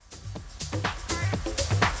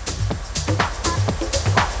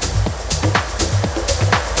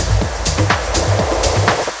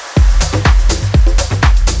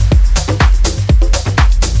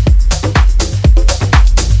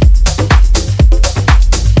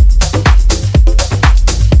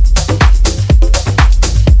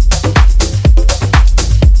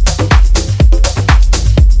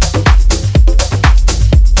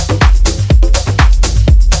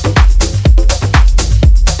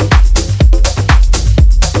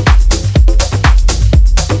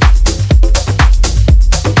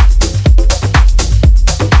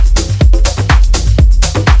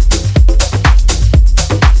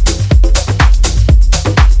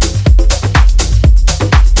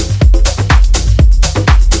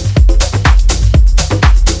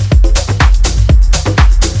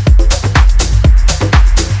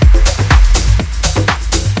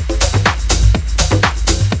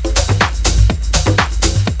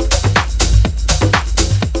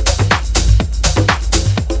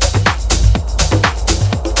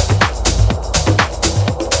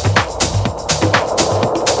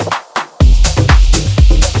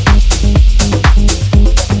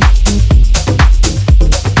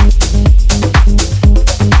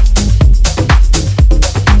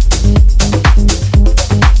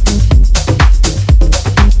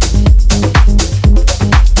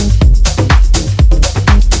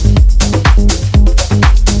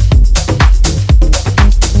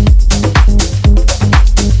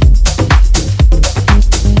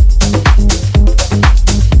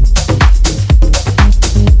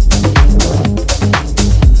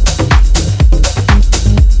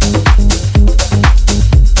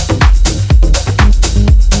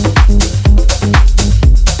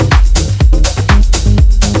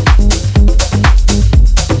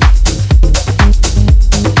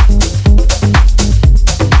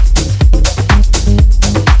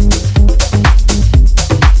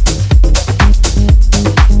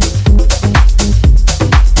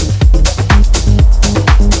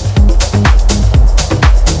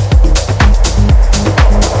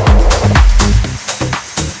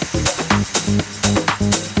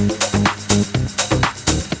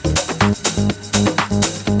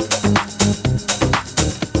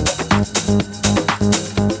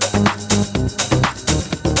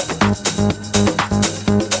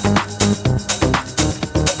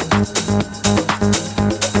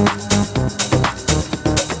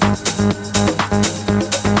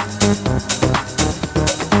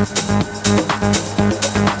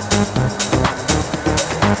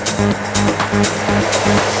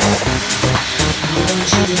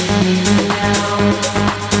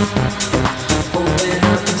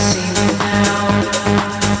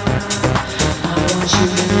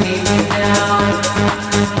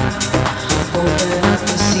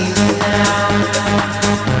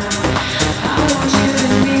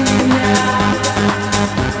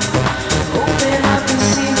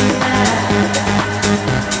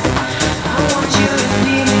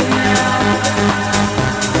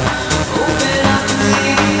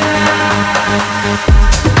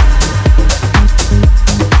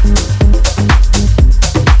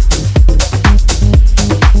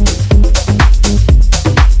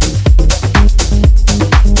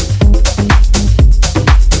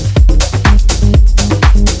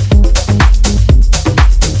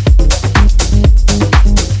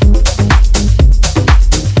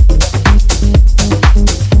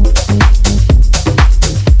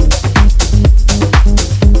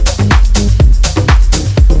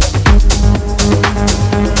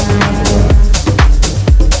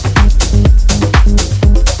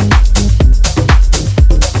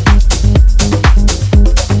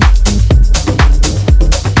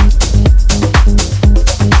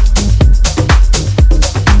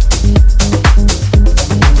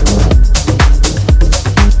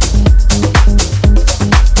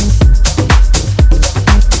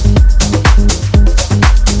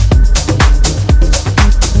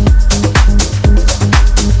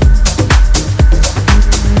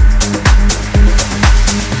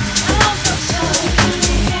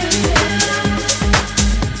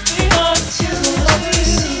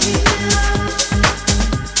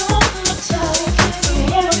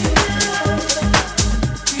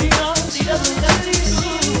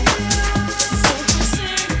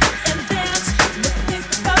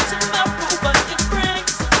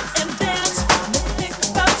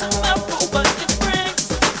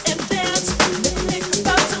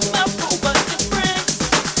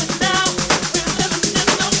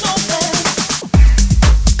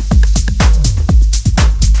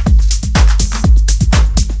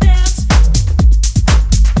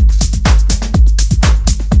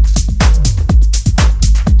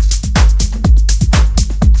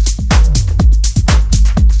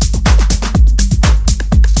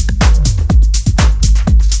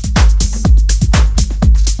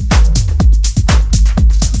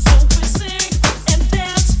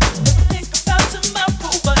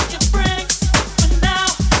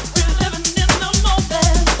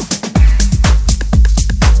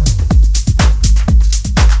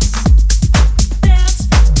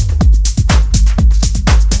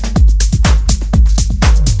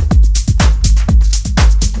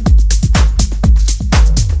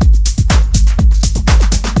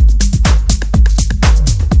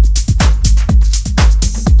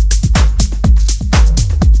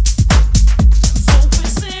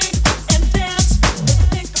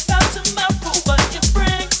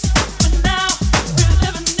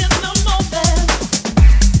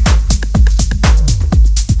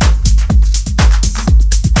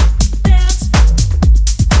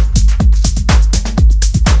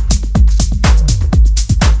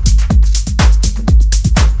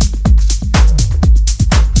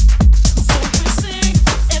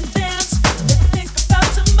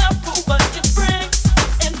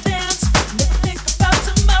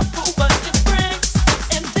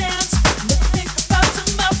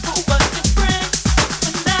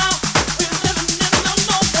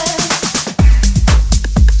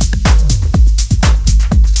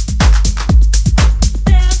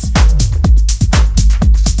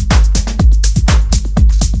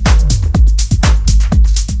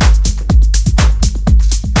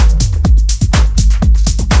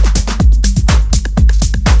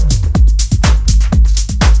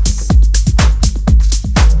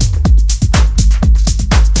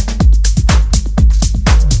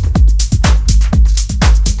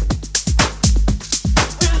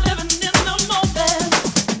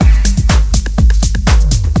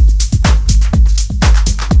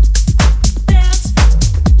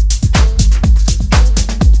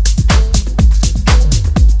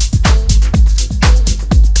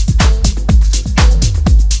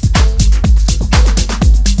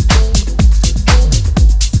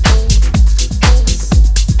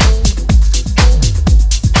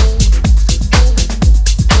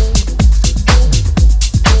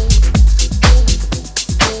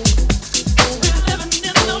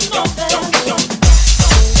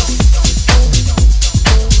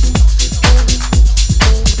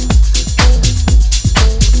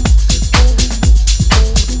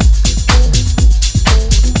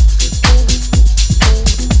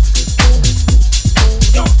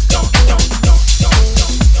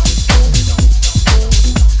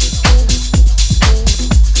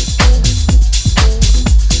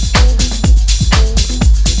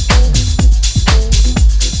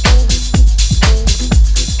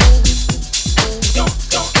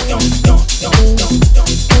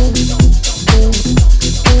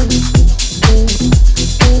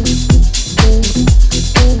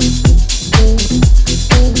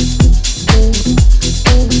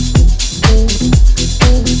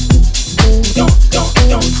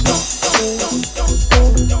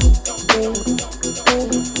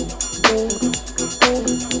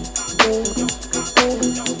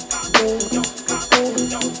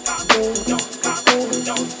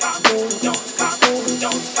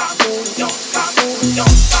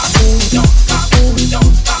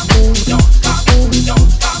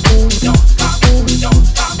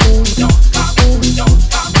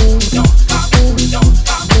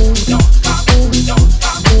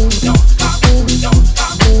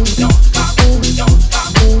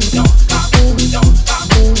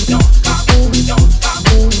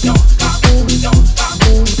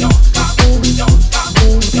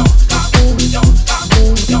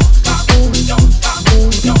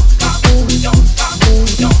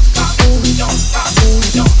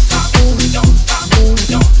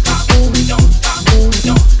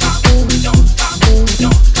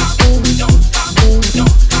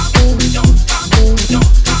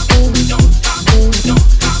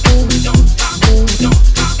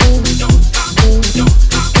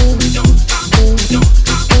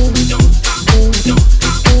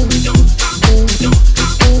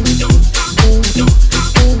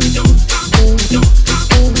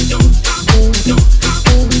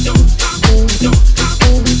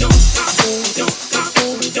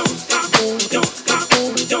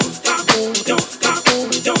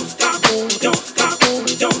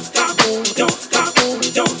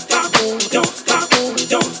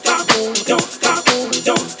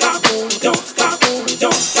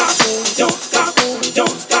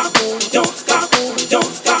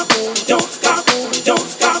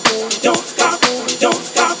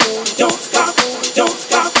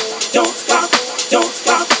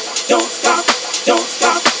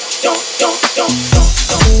Don't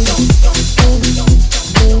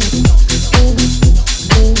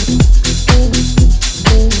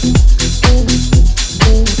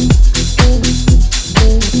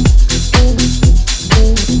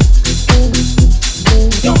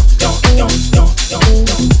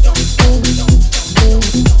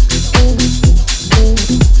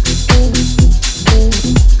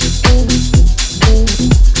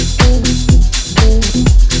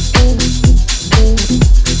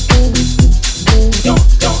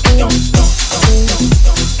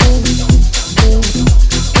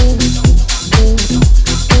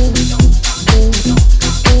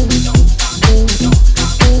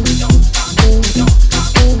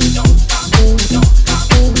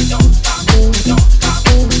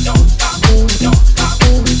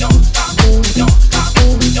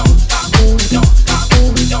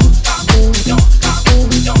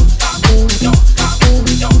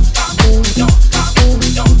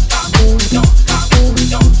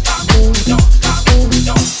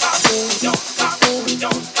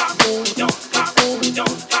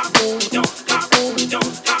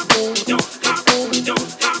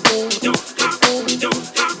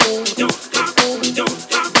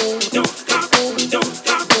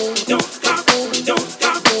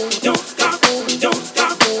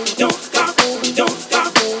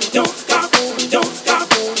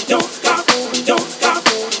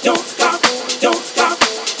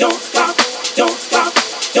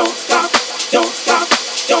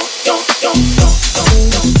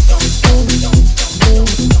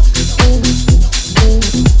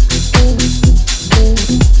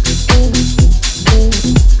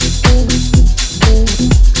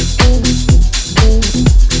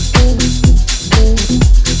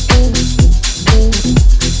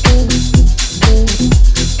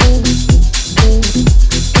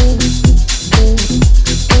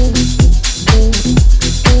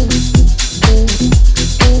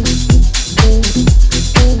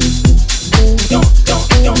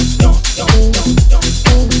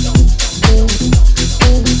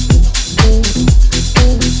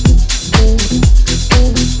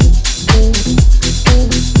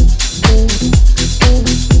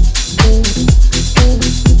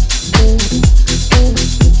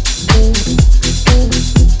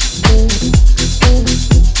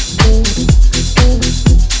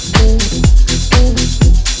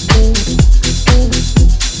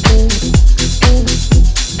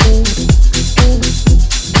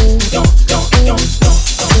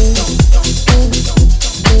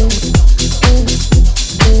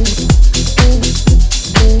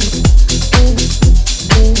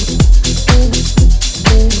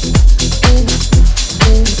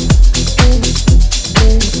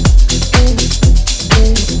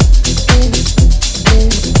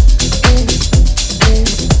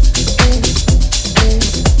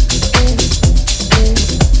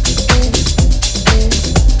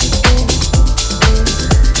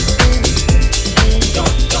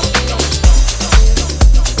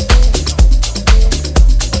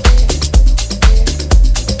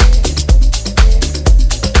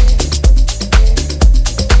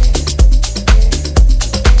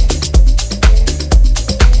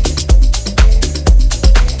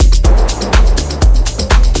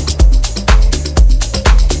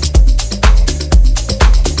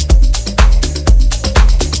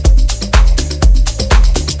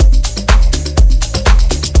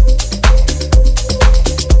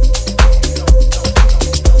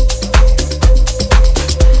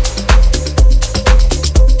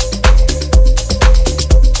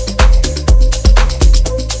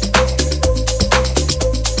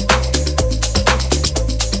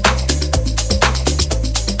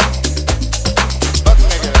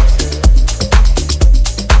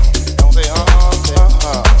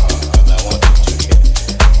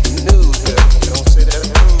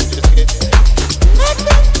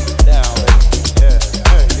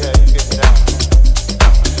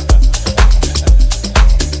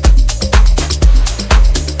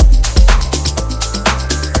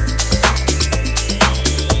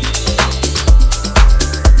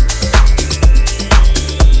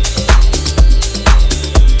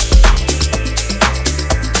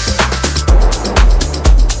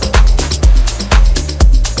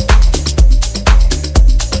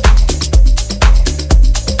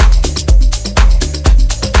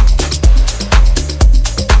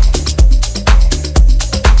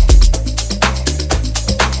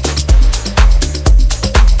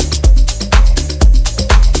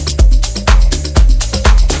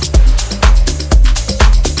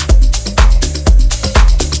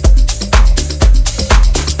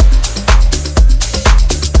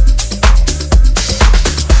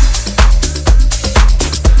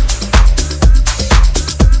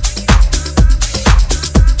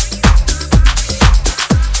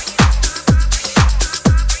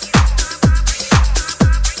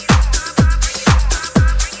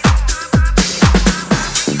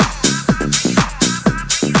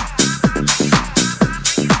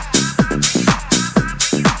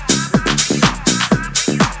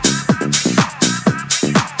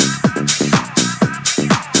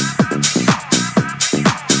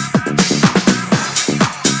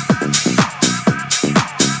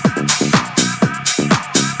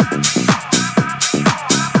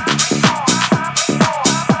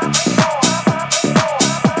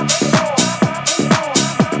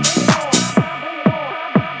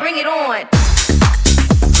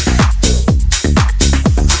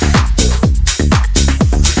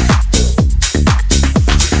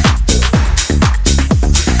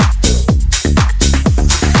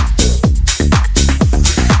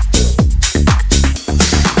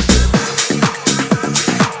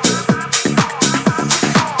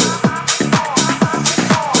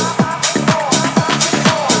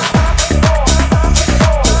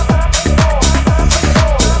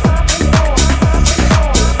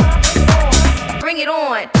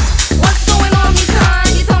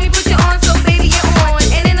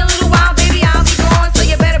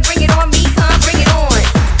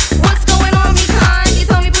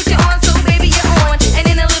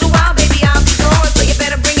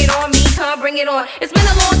more. It's been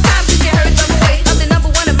a long time since you heard the voice of the number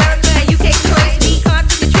one America and UK choice. Me con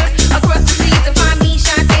took a trip across the seas to find me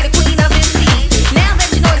Shantae, the queen of MCs. Now that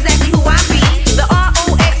you know exactly who I be, the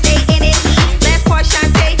ROXANNE, last part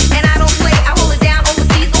Shantae, and I don't play. I hold it down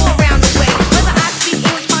overseas or around the way. Whether I speak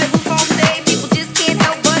English, probably Français, people just can't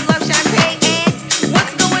help but love Shantae. And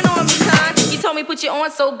what's going on, me con? You told me put you on,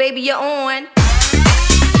 so baby you're on.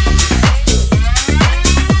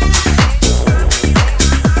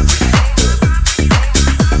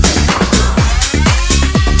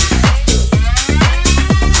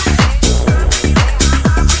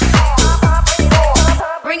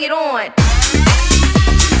 Bring it on.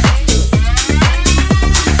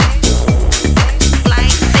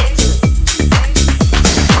 Like this.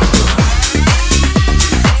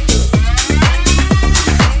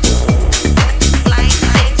 Like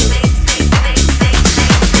this.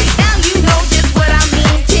 Now you know just what I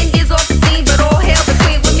mean. 10 years off the scene, but all hell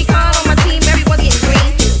between. With me calling on my team, everyone getting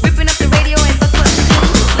green. Ripping up the radio and the club scene.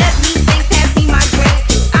 Let me think, pass me my drink.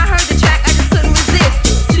 I heard the track, I just couldn't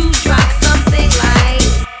resist. To drop something like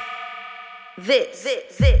this.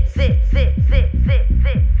 Like this. Like this. Like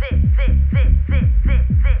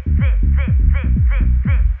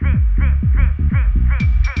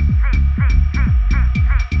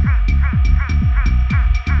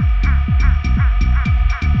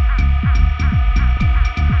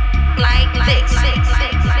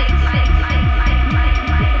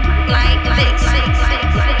this. Like this.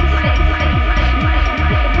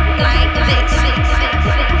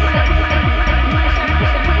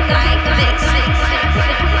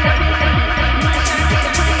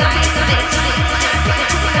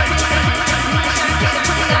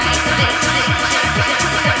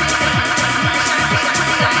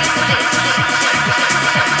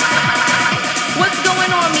 What's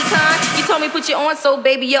going on, me con? You told me put you on, so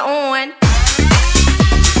baby you're on.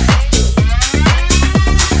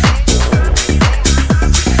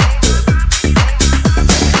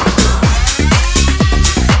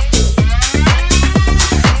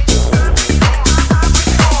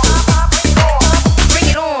 Bring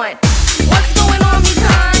it on. What's going on, me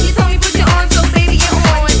con? You told me put you on, so baby you're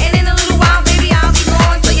on. And in a little while, baby I'll be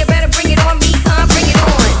gone, so you better bring it on, me con. Bring it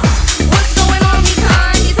on. What's going on, me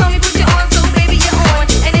con? You told me put you on, so baby you're on.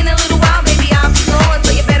 And in a little while, baby I'll be gone,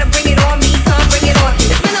 so you better bring it on,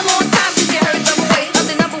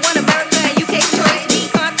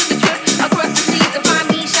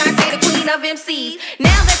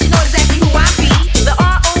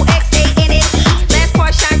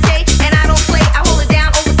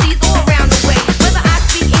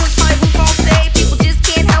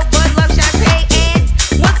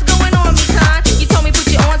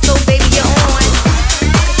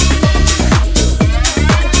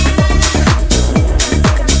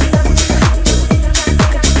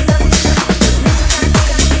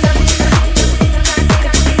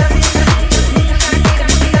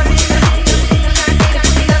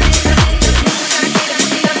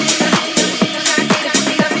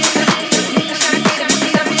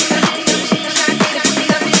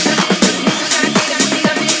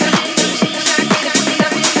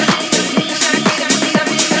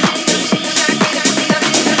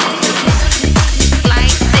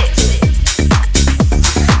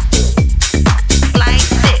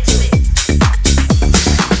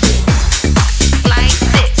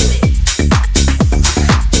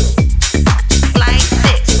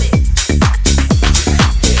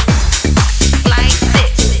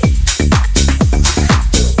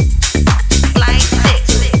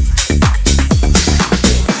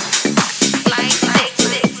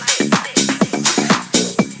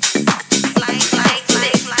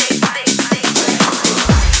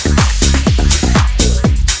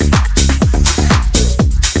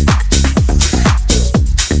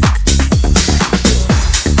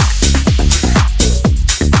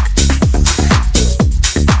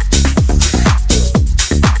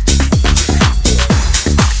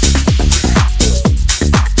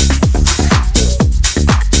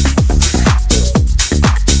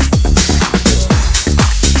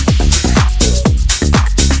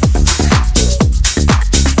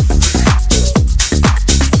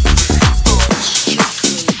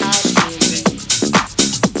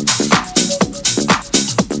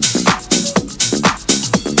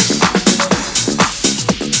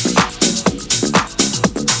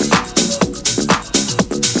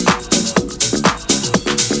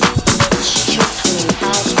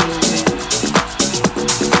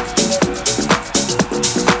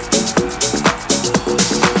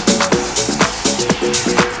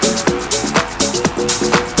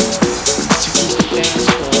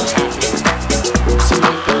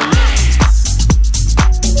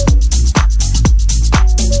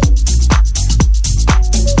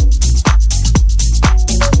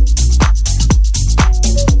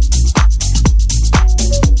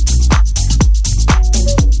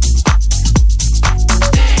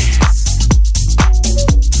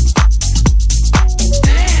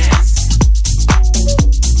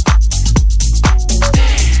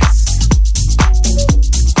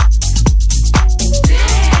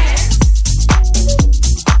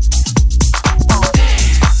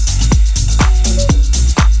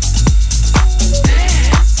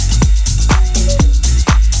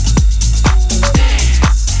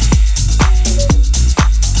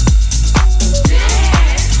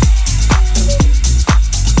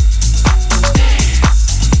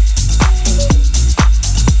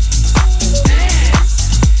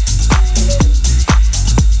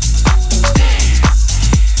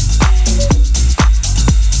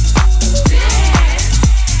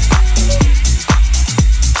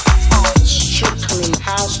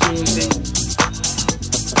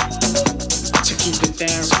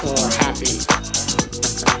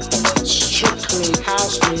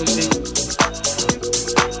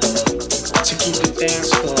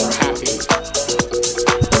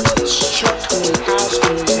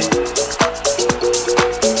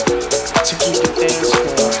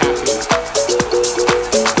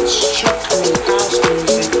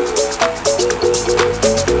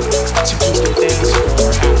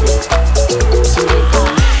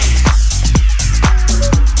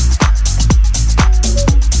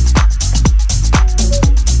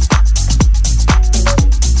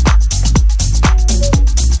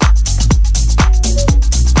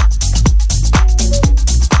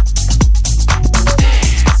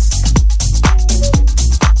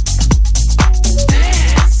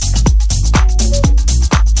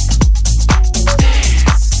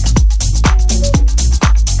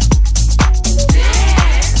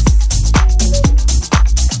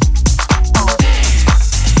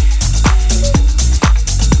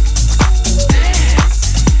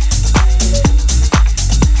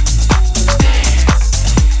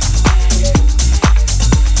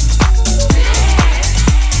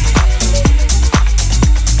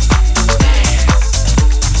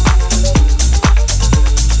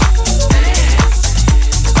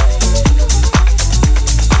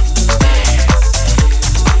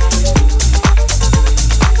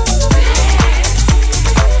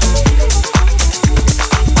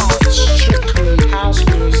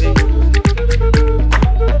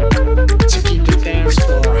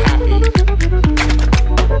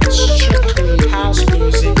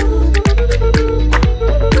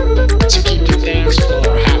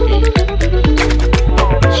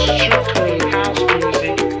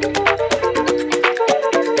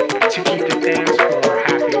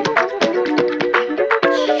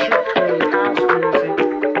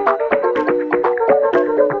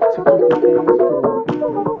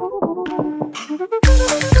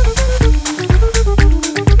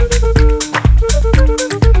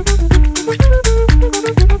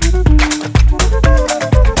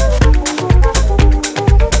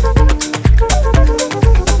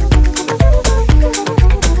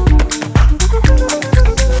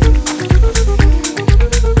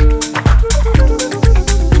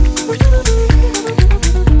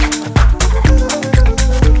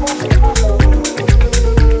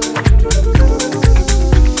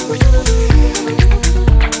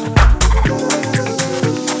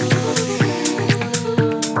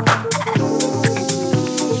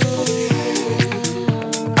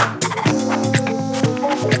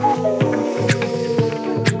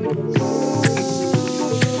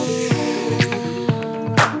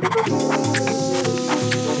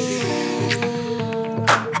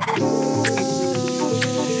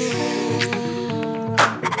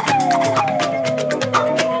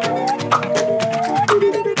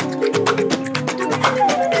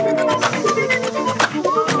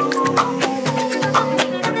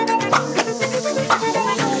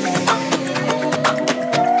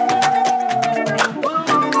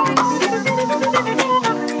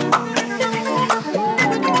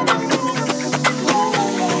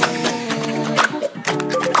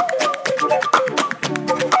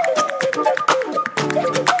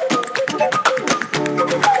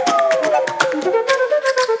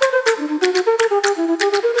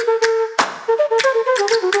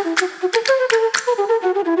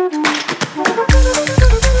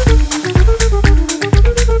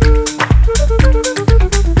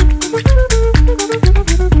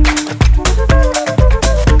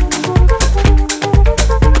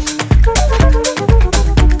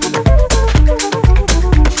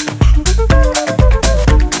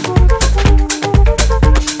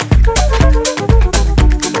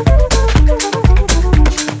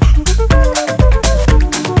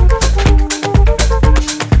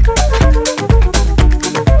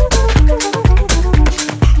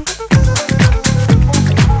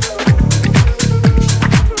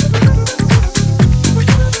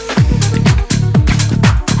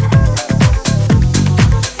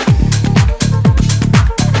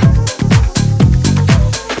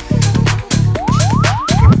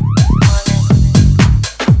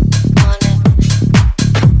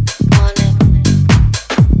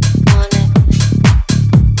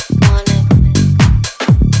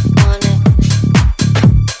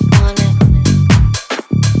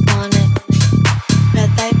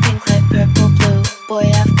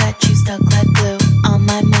 stuck like glue. On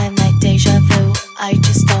my mind like deja vu. I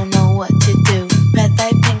just don't know what to do. Red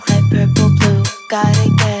light, pink light, purple, blue. Gotta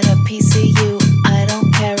get a piece of you. I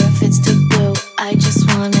don't care if it's too blue. I just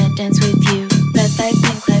wanna dance with you. Red light,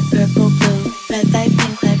 pink light, purple, blue. Red light,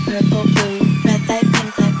 pink light, purple, blue. Red light,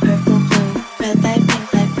 pink light, purple, blue. Red light,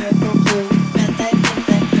 pink light, purple, blue. Red light, pink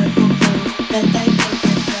light, purple, blue. Red light, pink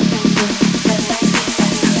light, purple, blue. Red light, pink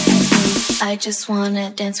light, purple, blue. I just wanna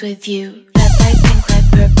dance with you. Red light, pink light,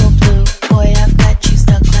 purple, blue. Boy, I've got you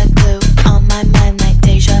stuck like glue. On my mind like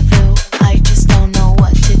deja vu. I just don't know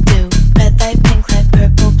what to do. Red light, pink light,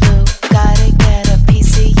 purple, blue. Gotta get a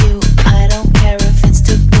piece of you. I don't care if it's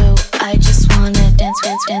too blue. I just wanna dance,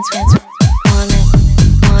 dance, dance, dance. Want it,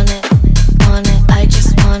 want it, want it. I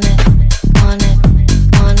just want it, want it,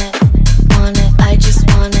 want it, want it. I just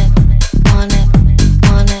want it, want it,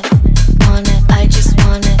 want it, want it. I just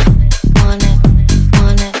want it, want it,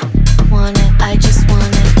 want it, want it. I just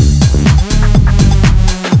want it.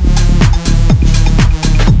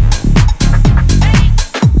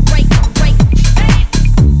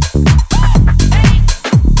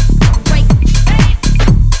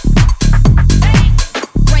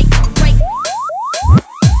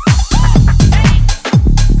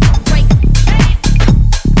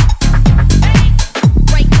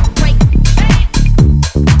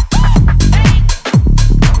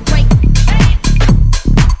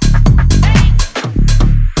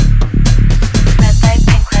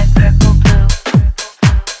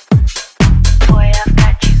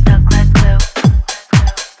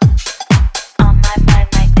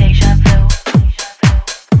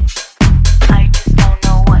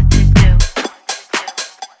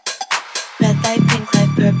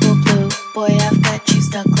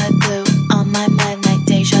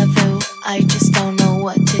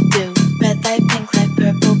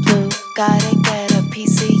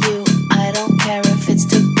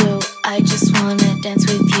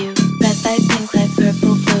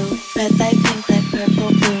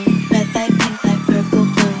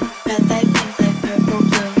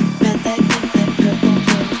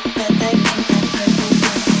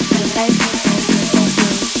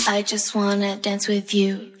 I just wanna dance with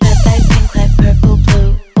you. Red light, pink light, purple,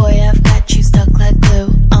 blue. Boy, I've got you stuck like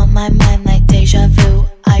glue. On my mind like deja vu.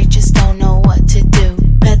 I just don't know what to do.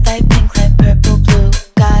 Red light, pink light, purple, blue.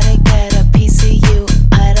 Gotta get a piece of you.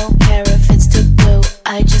 I don't care if it's too blue.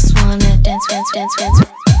 I just wanna dance, dance, dance, dance.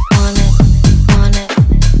 Want it, want it,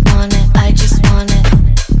 want it. I just want it,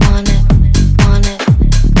 want it, want it,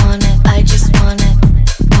 want it. I just want it,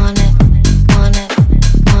 want it, want it,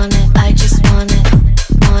 want it. I just want it.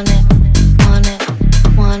 Want it, want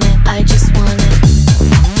it, want it. I just want it.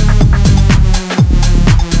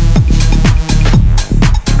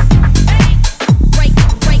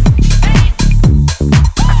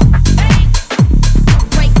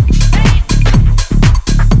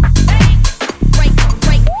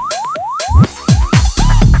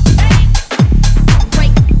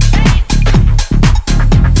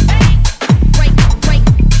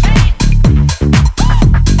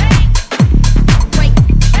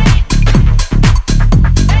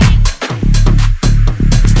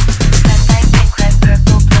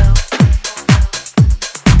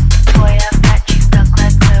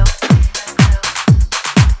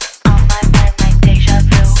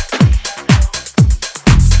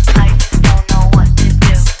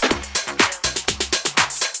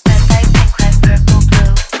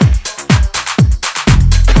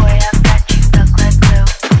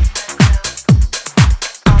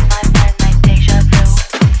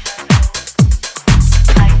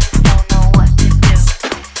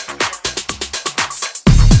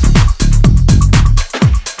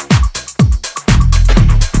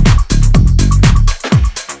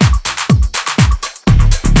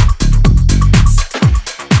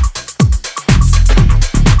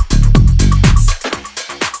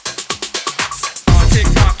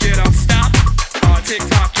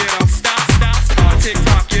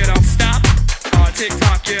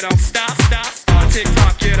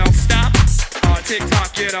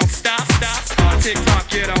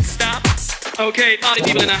 Okay, party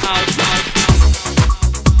people in the house.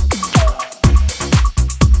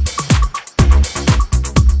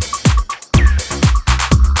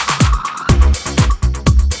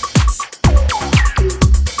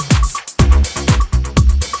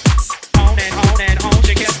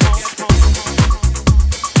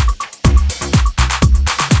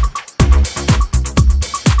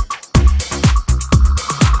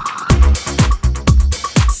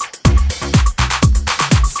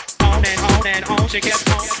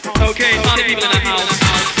 Okay, party people in the house.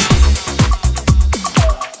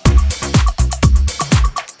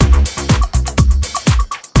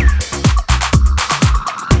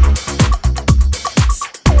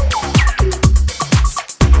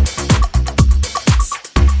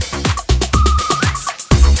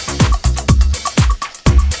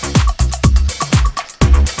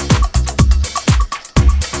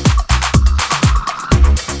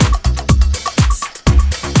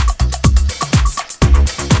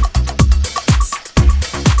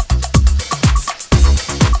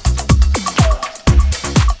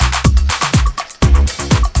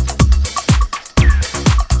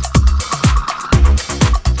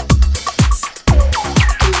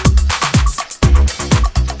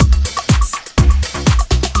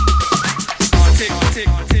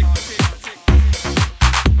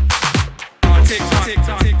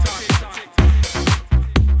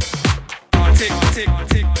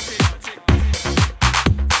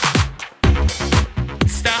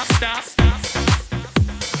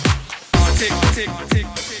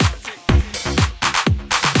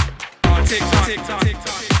 Okay,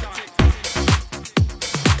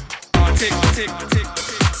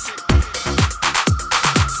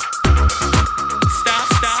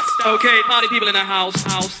 party people in the house.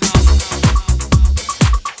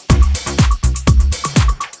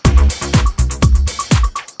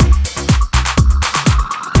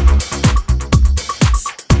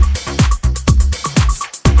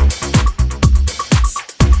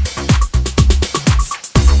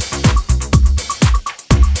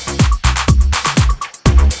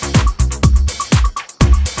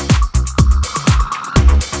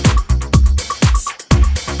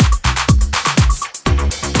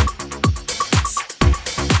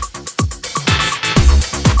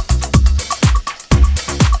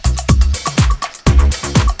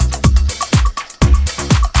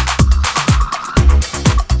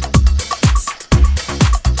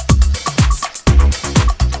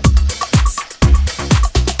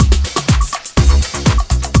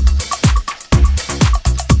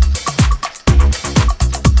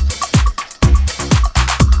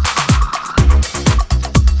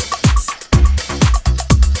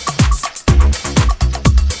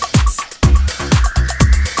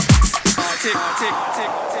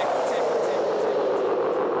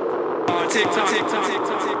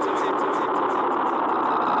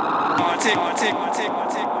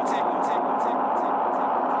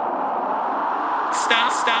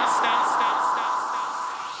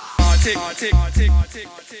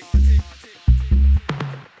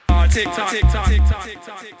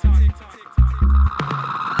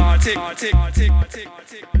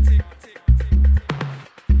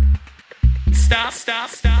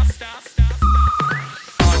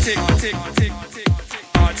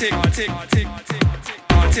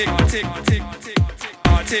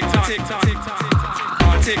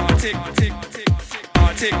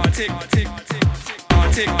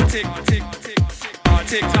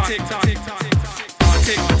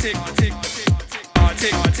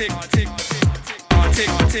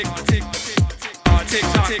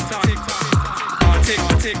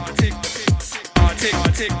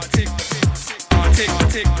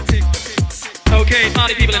 Okay,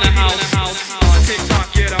 party people in the house. Tick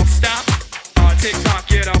tock, you don't stop. Tick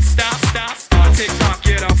tock, you don't stop. Tick tock,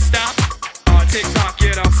 you don't stop. Tick tock,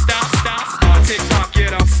 you don't stop. Tick tock, you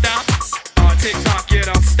don't stop. Tick tock, you don't stop. Tick tock, you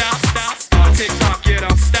don't stop.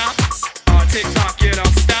 Tick tock, you don't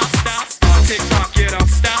stop. Tick tock, you don't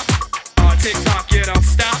stop. Tick tock, you don't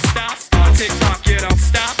stop. Tick tock, you don't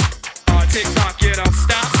stop. Tick tock, you don't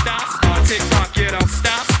stop. Tick tock, you don't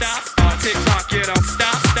stop. Tick tock, you don't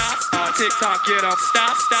stop. Tick tock, you don't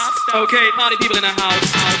stop. Okay, party people in the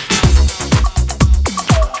house.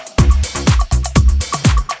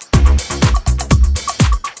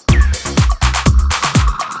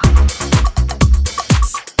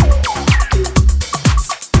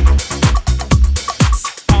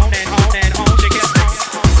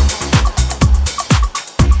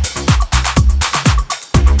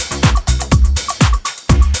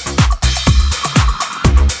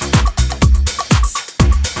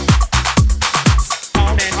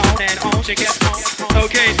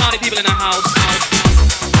 Okay, party people in the house.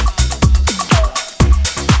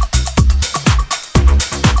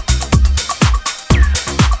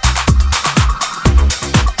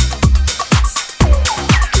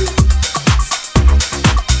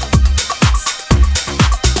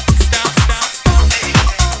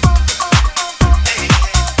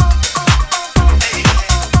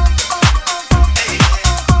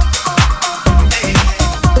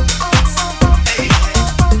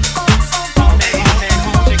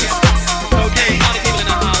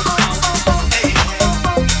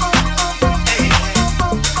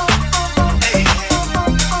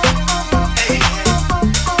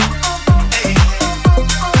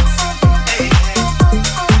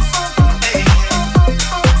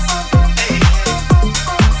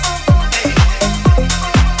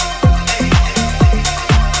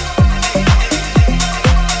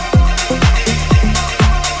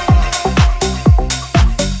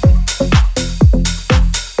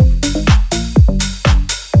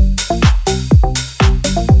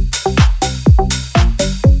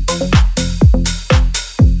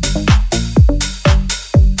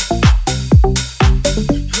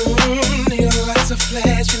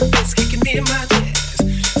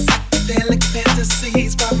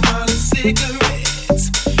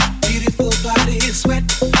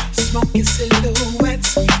 Smoking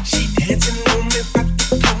silhouettes, she dancing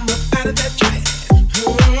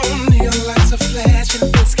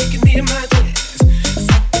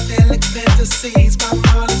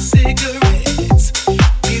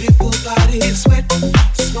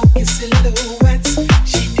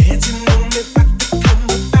on me, about to come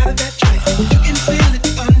up out of that trance.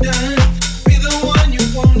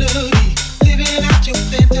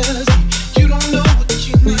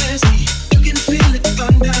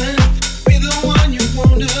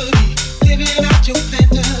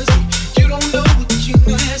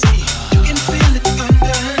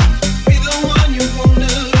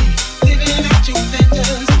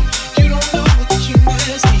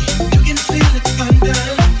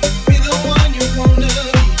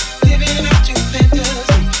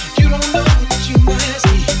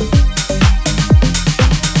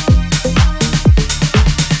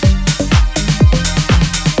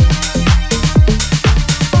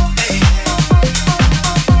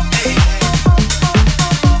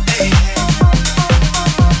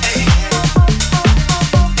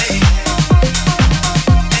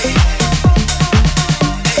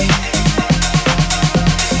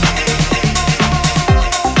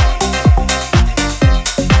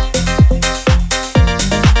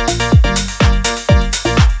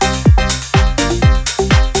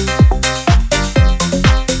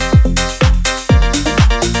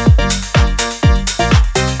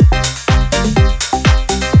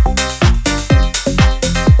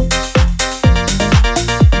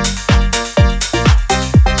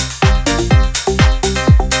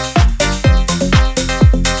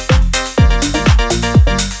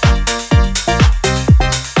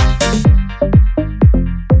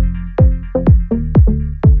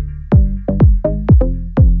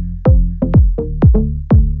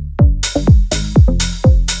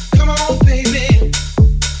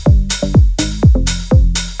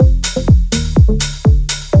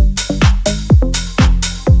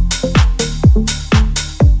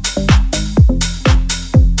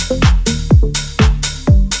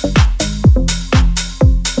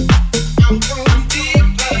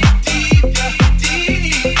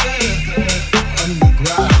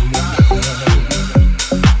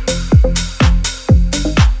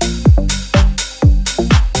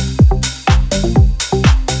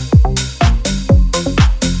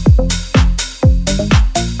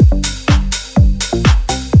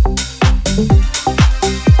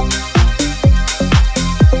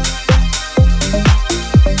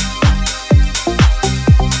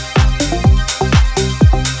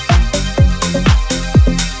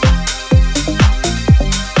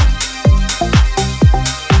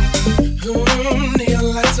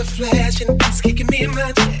 beats kicking me in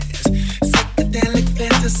my chest. Psychedelic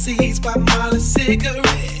fantasies by Marley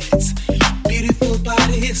cigarettes. Beautiful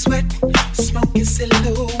body sweat, smoking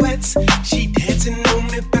silhouettes. She dancing on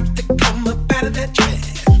me, about to come up out of that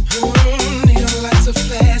dress. Neon lights are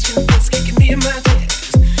flashing, beats kicking me in my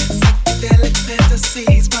chest. Psychedelic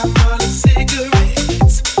fantasies by Marley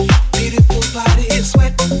cigarettes. Beautiful body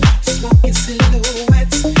sweat, smoking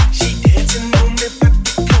silhouettes. She dancing on me, about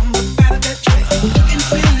to come up out of that dress. You can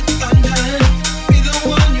feel it thunder, be the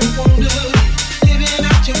one you wanna be, living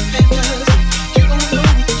out your fantasy. You don't know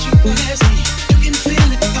what you ask me. You can feel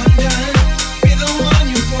it thunder, be the one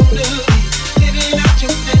you wanna be,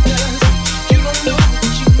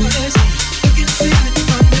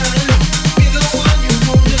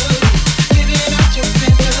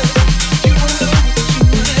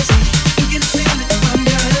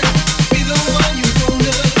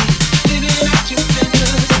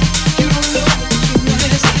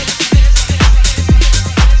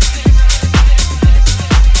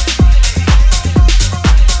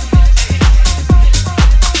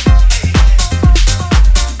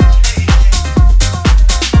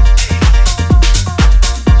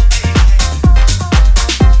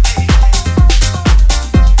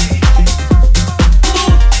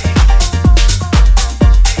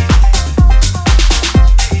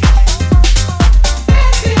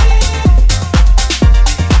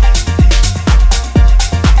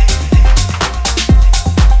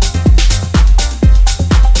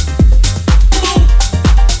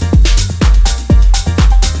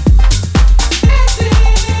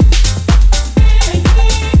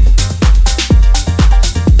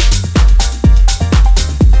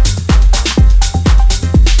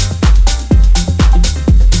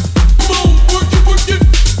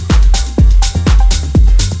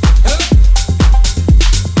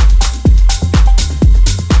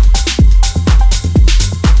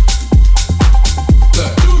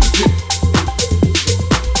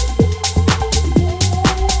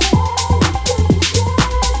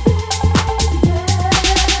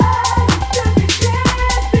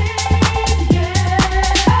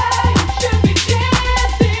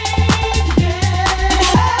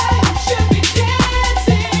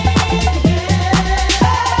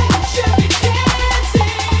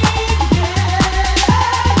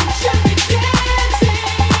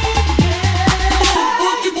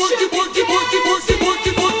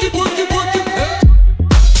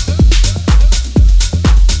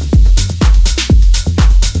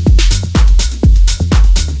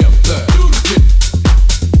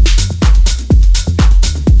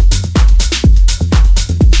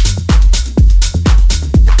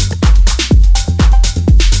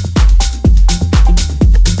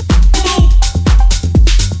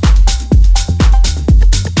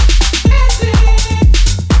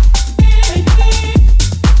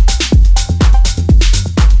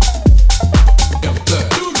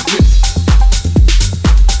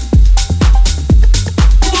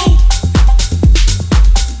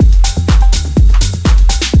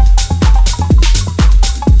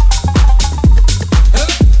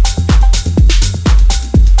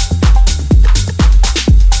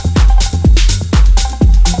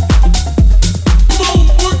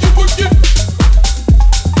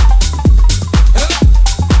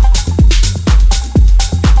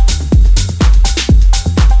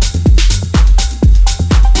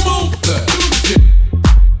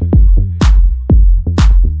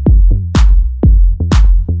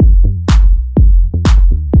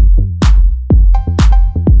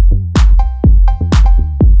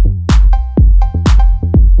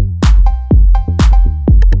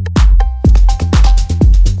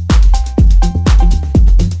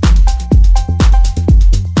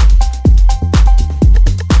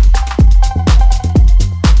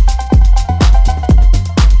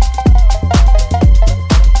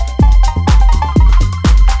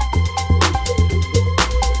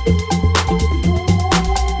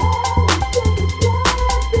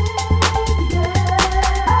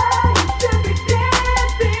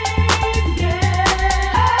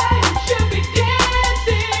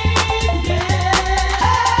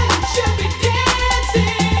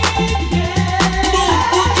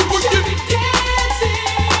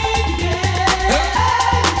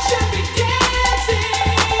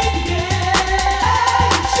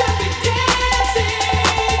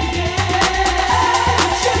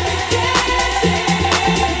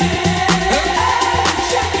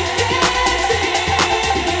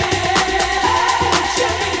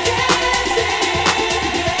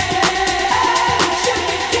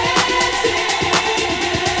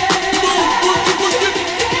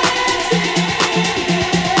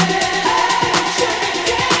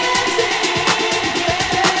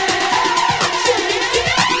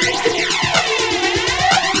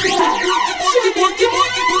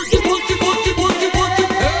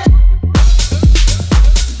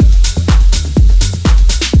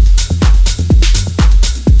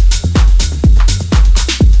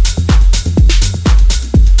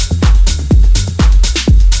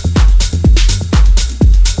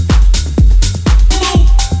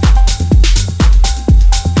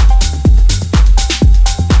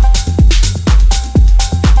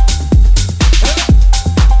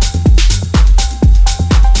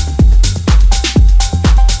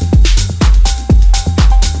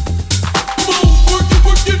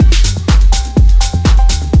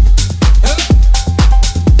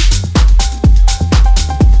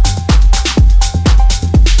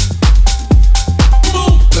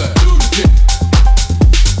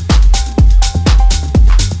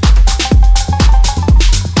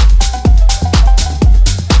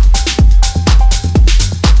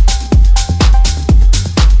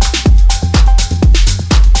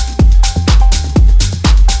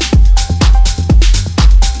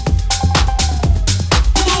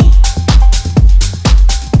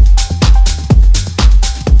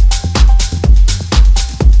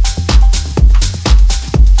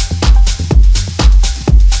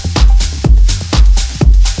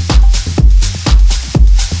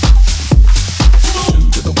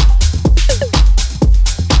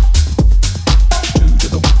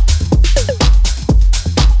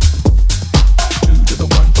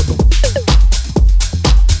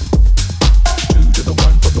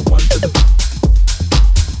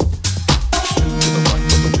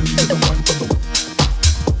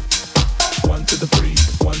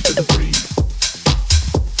 to the three.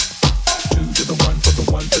 Two to the one, from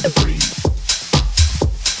the one to the three.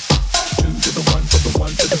 Two to the one, from the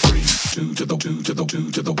one to the three. Two to the two to the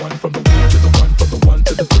two to the one, from the two to the one, from the one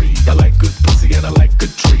to the three. I like good pussy and I like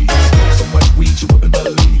good trees. Smoke so much weed you wouldn't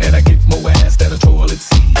believe, and I get more ass than a toilet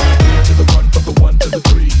seat. Three to the one, from the one to the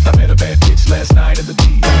three. I met a bad bitch last night in the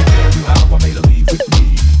D. Let me tell you how I made her leave with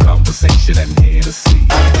me. Conversation and Hennessy.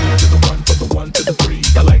 Two to the one, from the one to the three.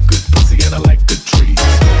 I like good pussy and I like good trees.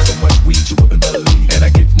 Smoke so much weed you wouldn't believe, and I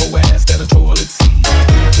get more ass than a toilet seat.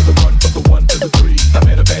 Three to the one, from the one to the three. I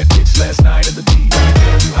met a bad bitch last night in the D. Let me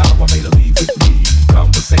tell you how I made her leave with me.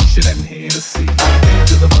 Conversation and Hennessy. I've been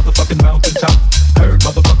to the motherfucking mountaintop. Heard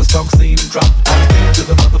motherfuckers talk, seen them drop. I've been to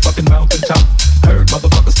the motherfucking mountaintop. Heard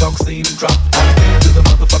motherfuckers talk, seen them drop. I've been to the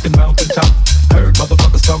motherfucking mountaintop. Heard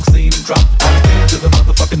motherfuckers talk, seen them drop. I've been to the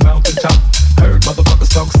motherfucking mountaintop. Heard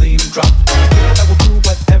motherfuckers talk, seen them drop. Girl, I will do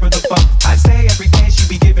whatever the fuck I say every day. She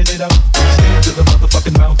be giving it up. Been to the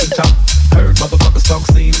motherfucking mountaintop. Heard motherfuckers talk,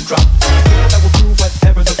 seen them drop. Girl, I will do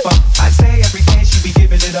whatever the fuck I say every day. She be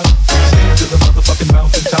giving it up. Been to the motherfucking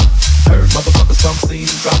mountaintop. Heard motherfuckers talk, seen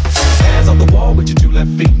them drop. Hands on the wall with your two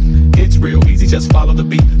left feet. It's real easy, just follow the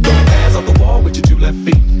beat. Don't hands on the wall with your two left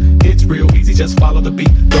feet. It's real easy, just follow the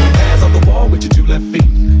beat. Don't hands on the wall with your two left feet.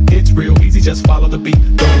 It's real easy, just follow the beat.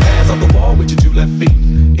 Don't hands on the wall with your two left feet.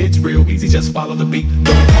 It's real easy, just follow the beat.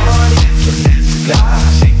 Don't party, turn dance to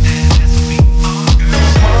glide. Shake that ass for me, all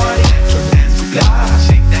girls. Party, turn dance to glide.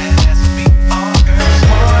 Shake that ass for me, all girls.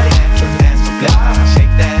 Party, turn dance to glide.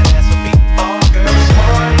 Shake that ass for me, all girls.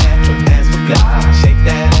 Party, turn dance to glide. Shake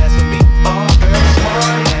that ass for me, all girls.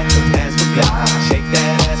 Party, turn dance to glide. Shake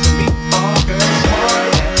that ass for me, all girls.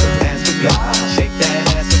 Party, turn dance to glide. Shake that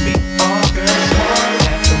ass for me, all girls. Party,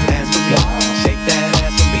 turn dance to glide. Shake that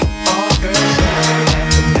ass for me, all girls.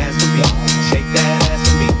 Turn dance to me, shake that ass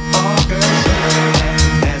for me, all girls.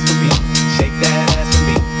 Dance for me, shake that ass for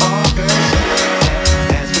me, all girls.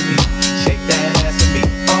 Dance for me, shake that ass for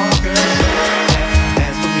me, all girls.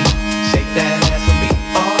 Dance for me, shake that ass for me,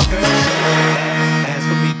 all girls. Dance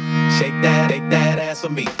for me, shake that ass for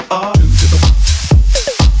me, all.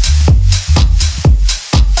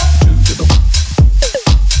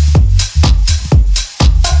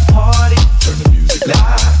 Party, turn the music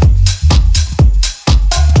loud.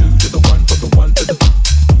 Two to the one, from the one to the.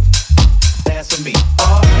 Dance for me,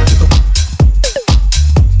 all. To the.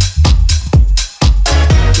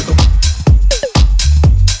 To the.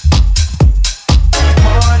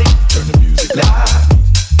 Party, turn the music loud.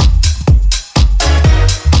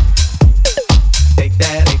 Take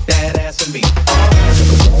that ass for me. To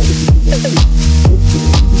the wall with you left feet.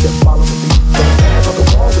 Just follow the beat. Don't hands on the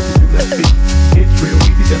wall with you left feet. It's real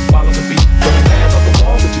easy, just follow the beat. Don't hands on the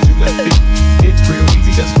wall with you left feet. It's real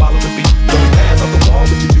easy, just follow the beat. Don't hands on the wall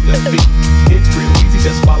with you left feet. It's real easy,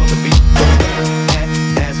 just follow the beat.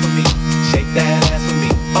 Dance for me, shake that ass for me,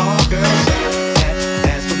 all girls.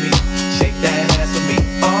 Dance for me, shake that ass for me,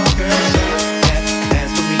 all girls.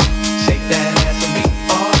 Dance for me, shake that ass for me,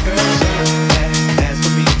 all girls. Dance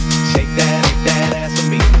for me, shake that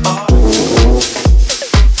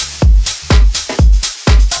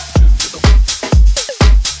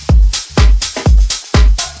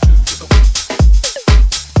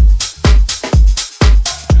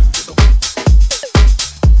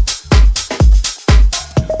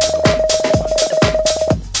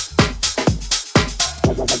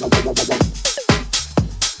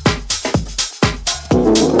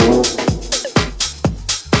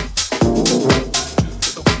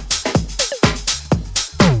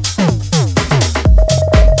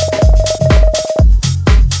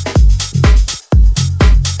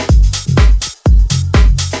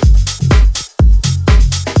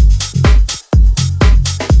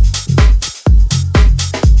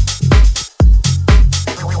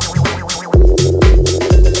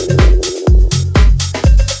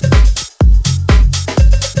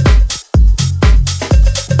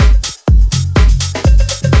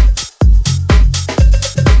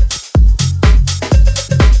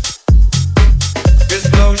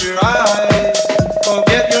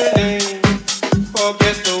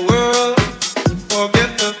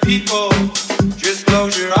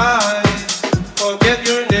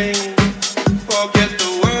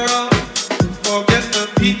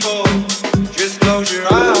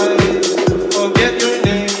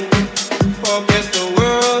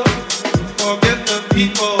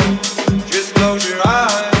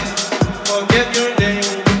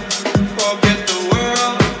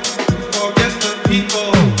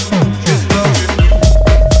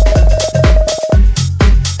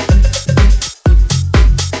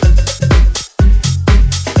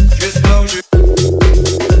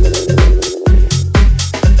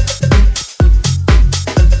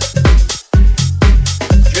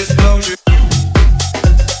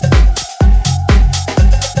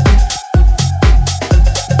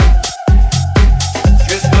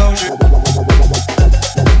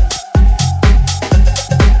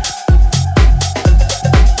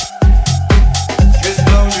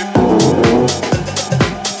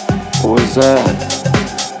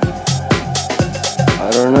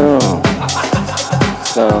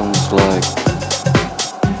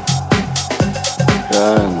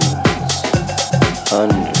guns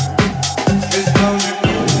under.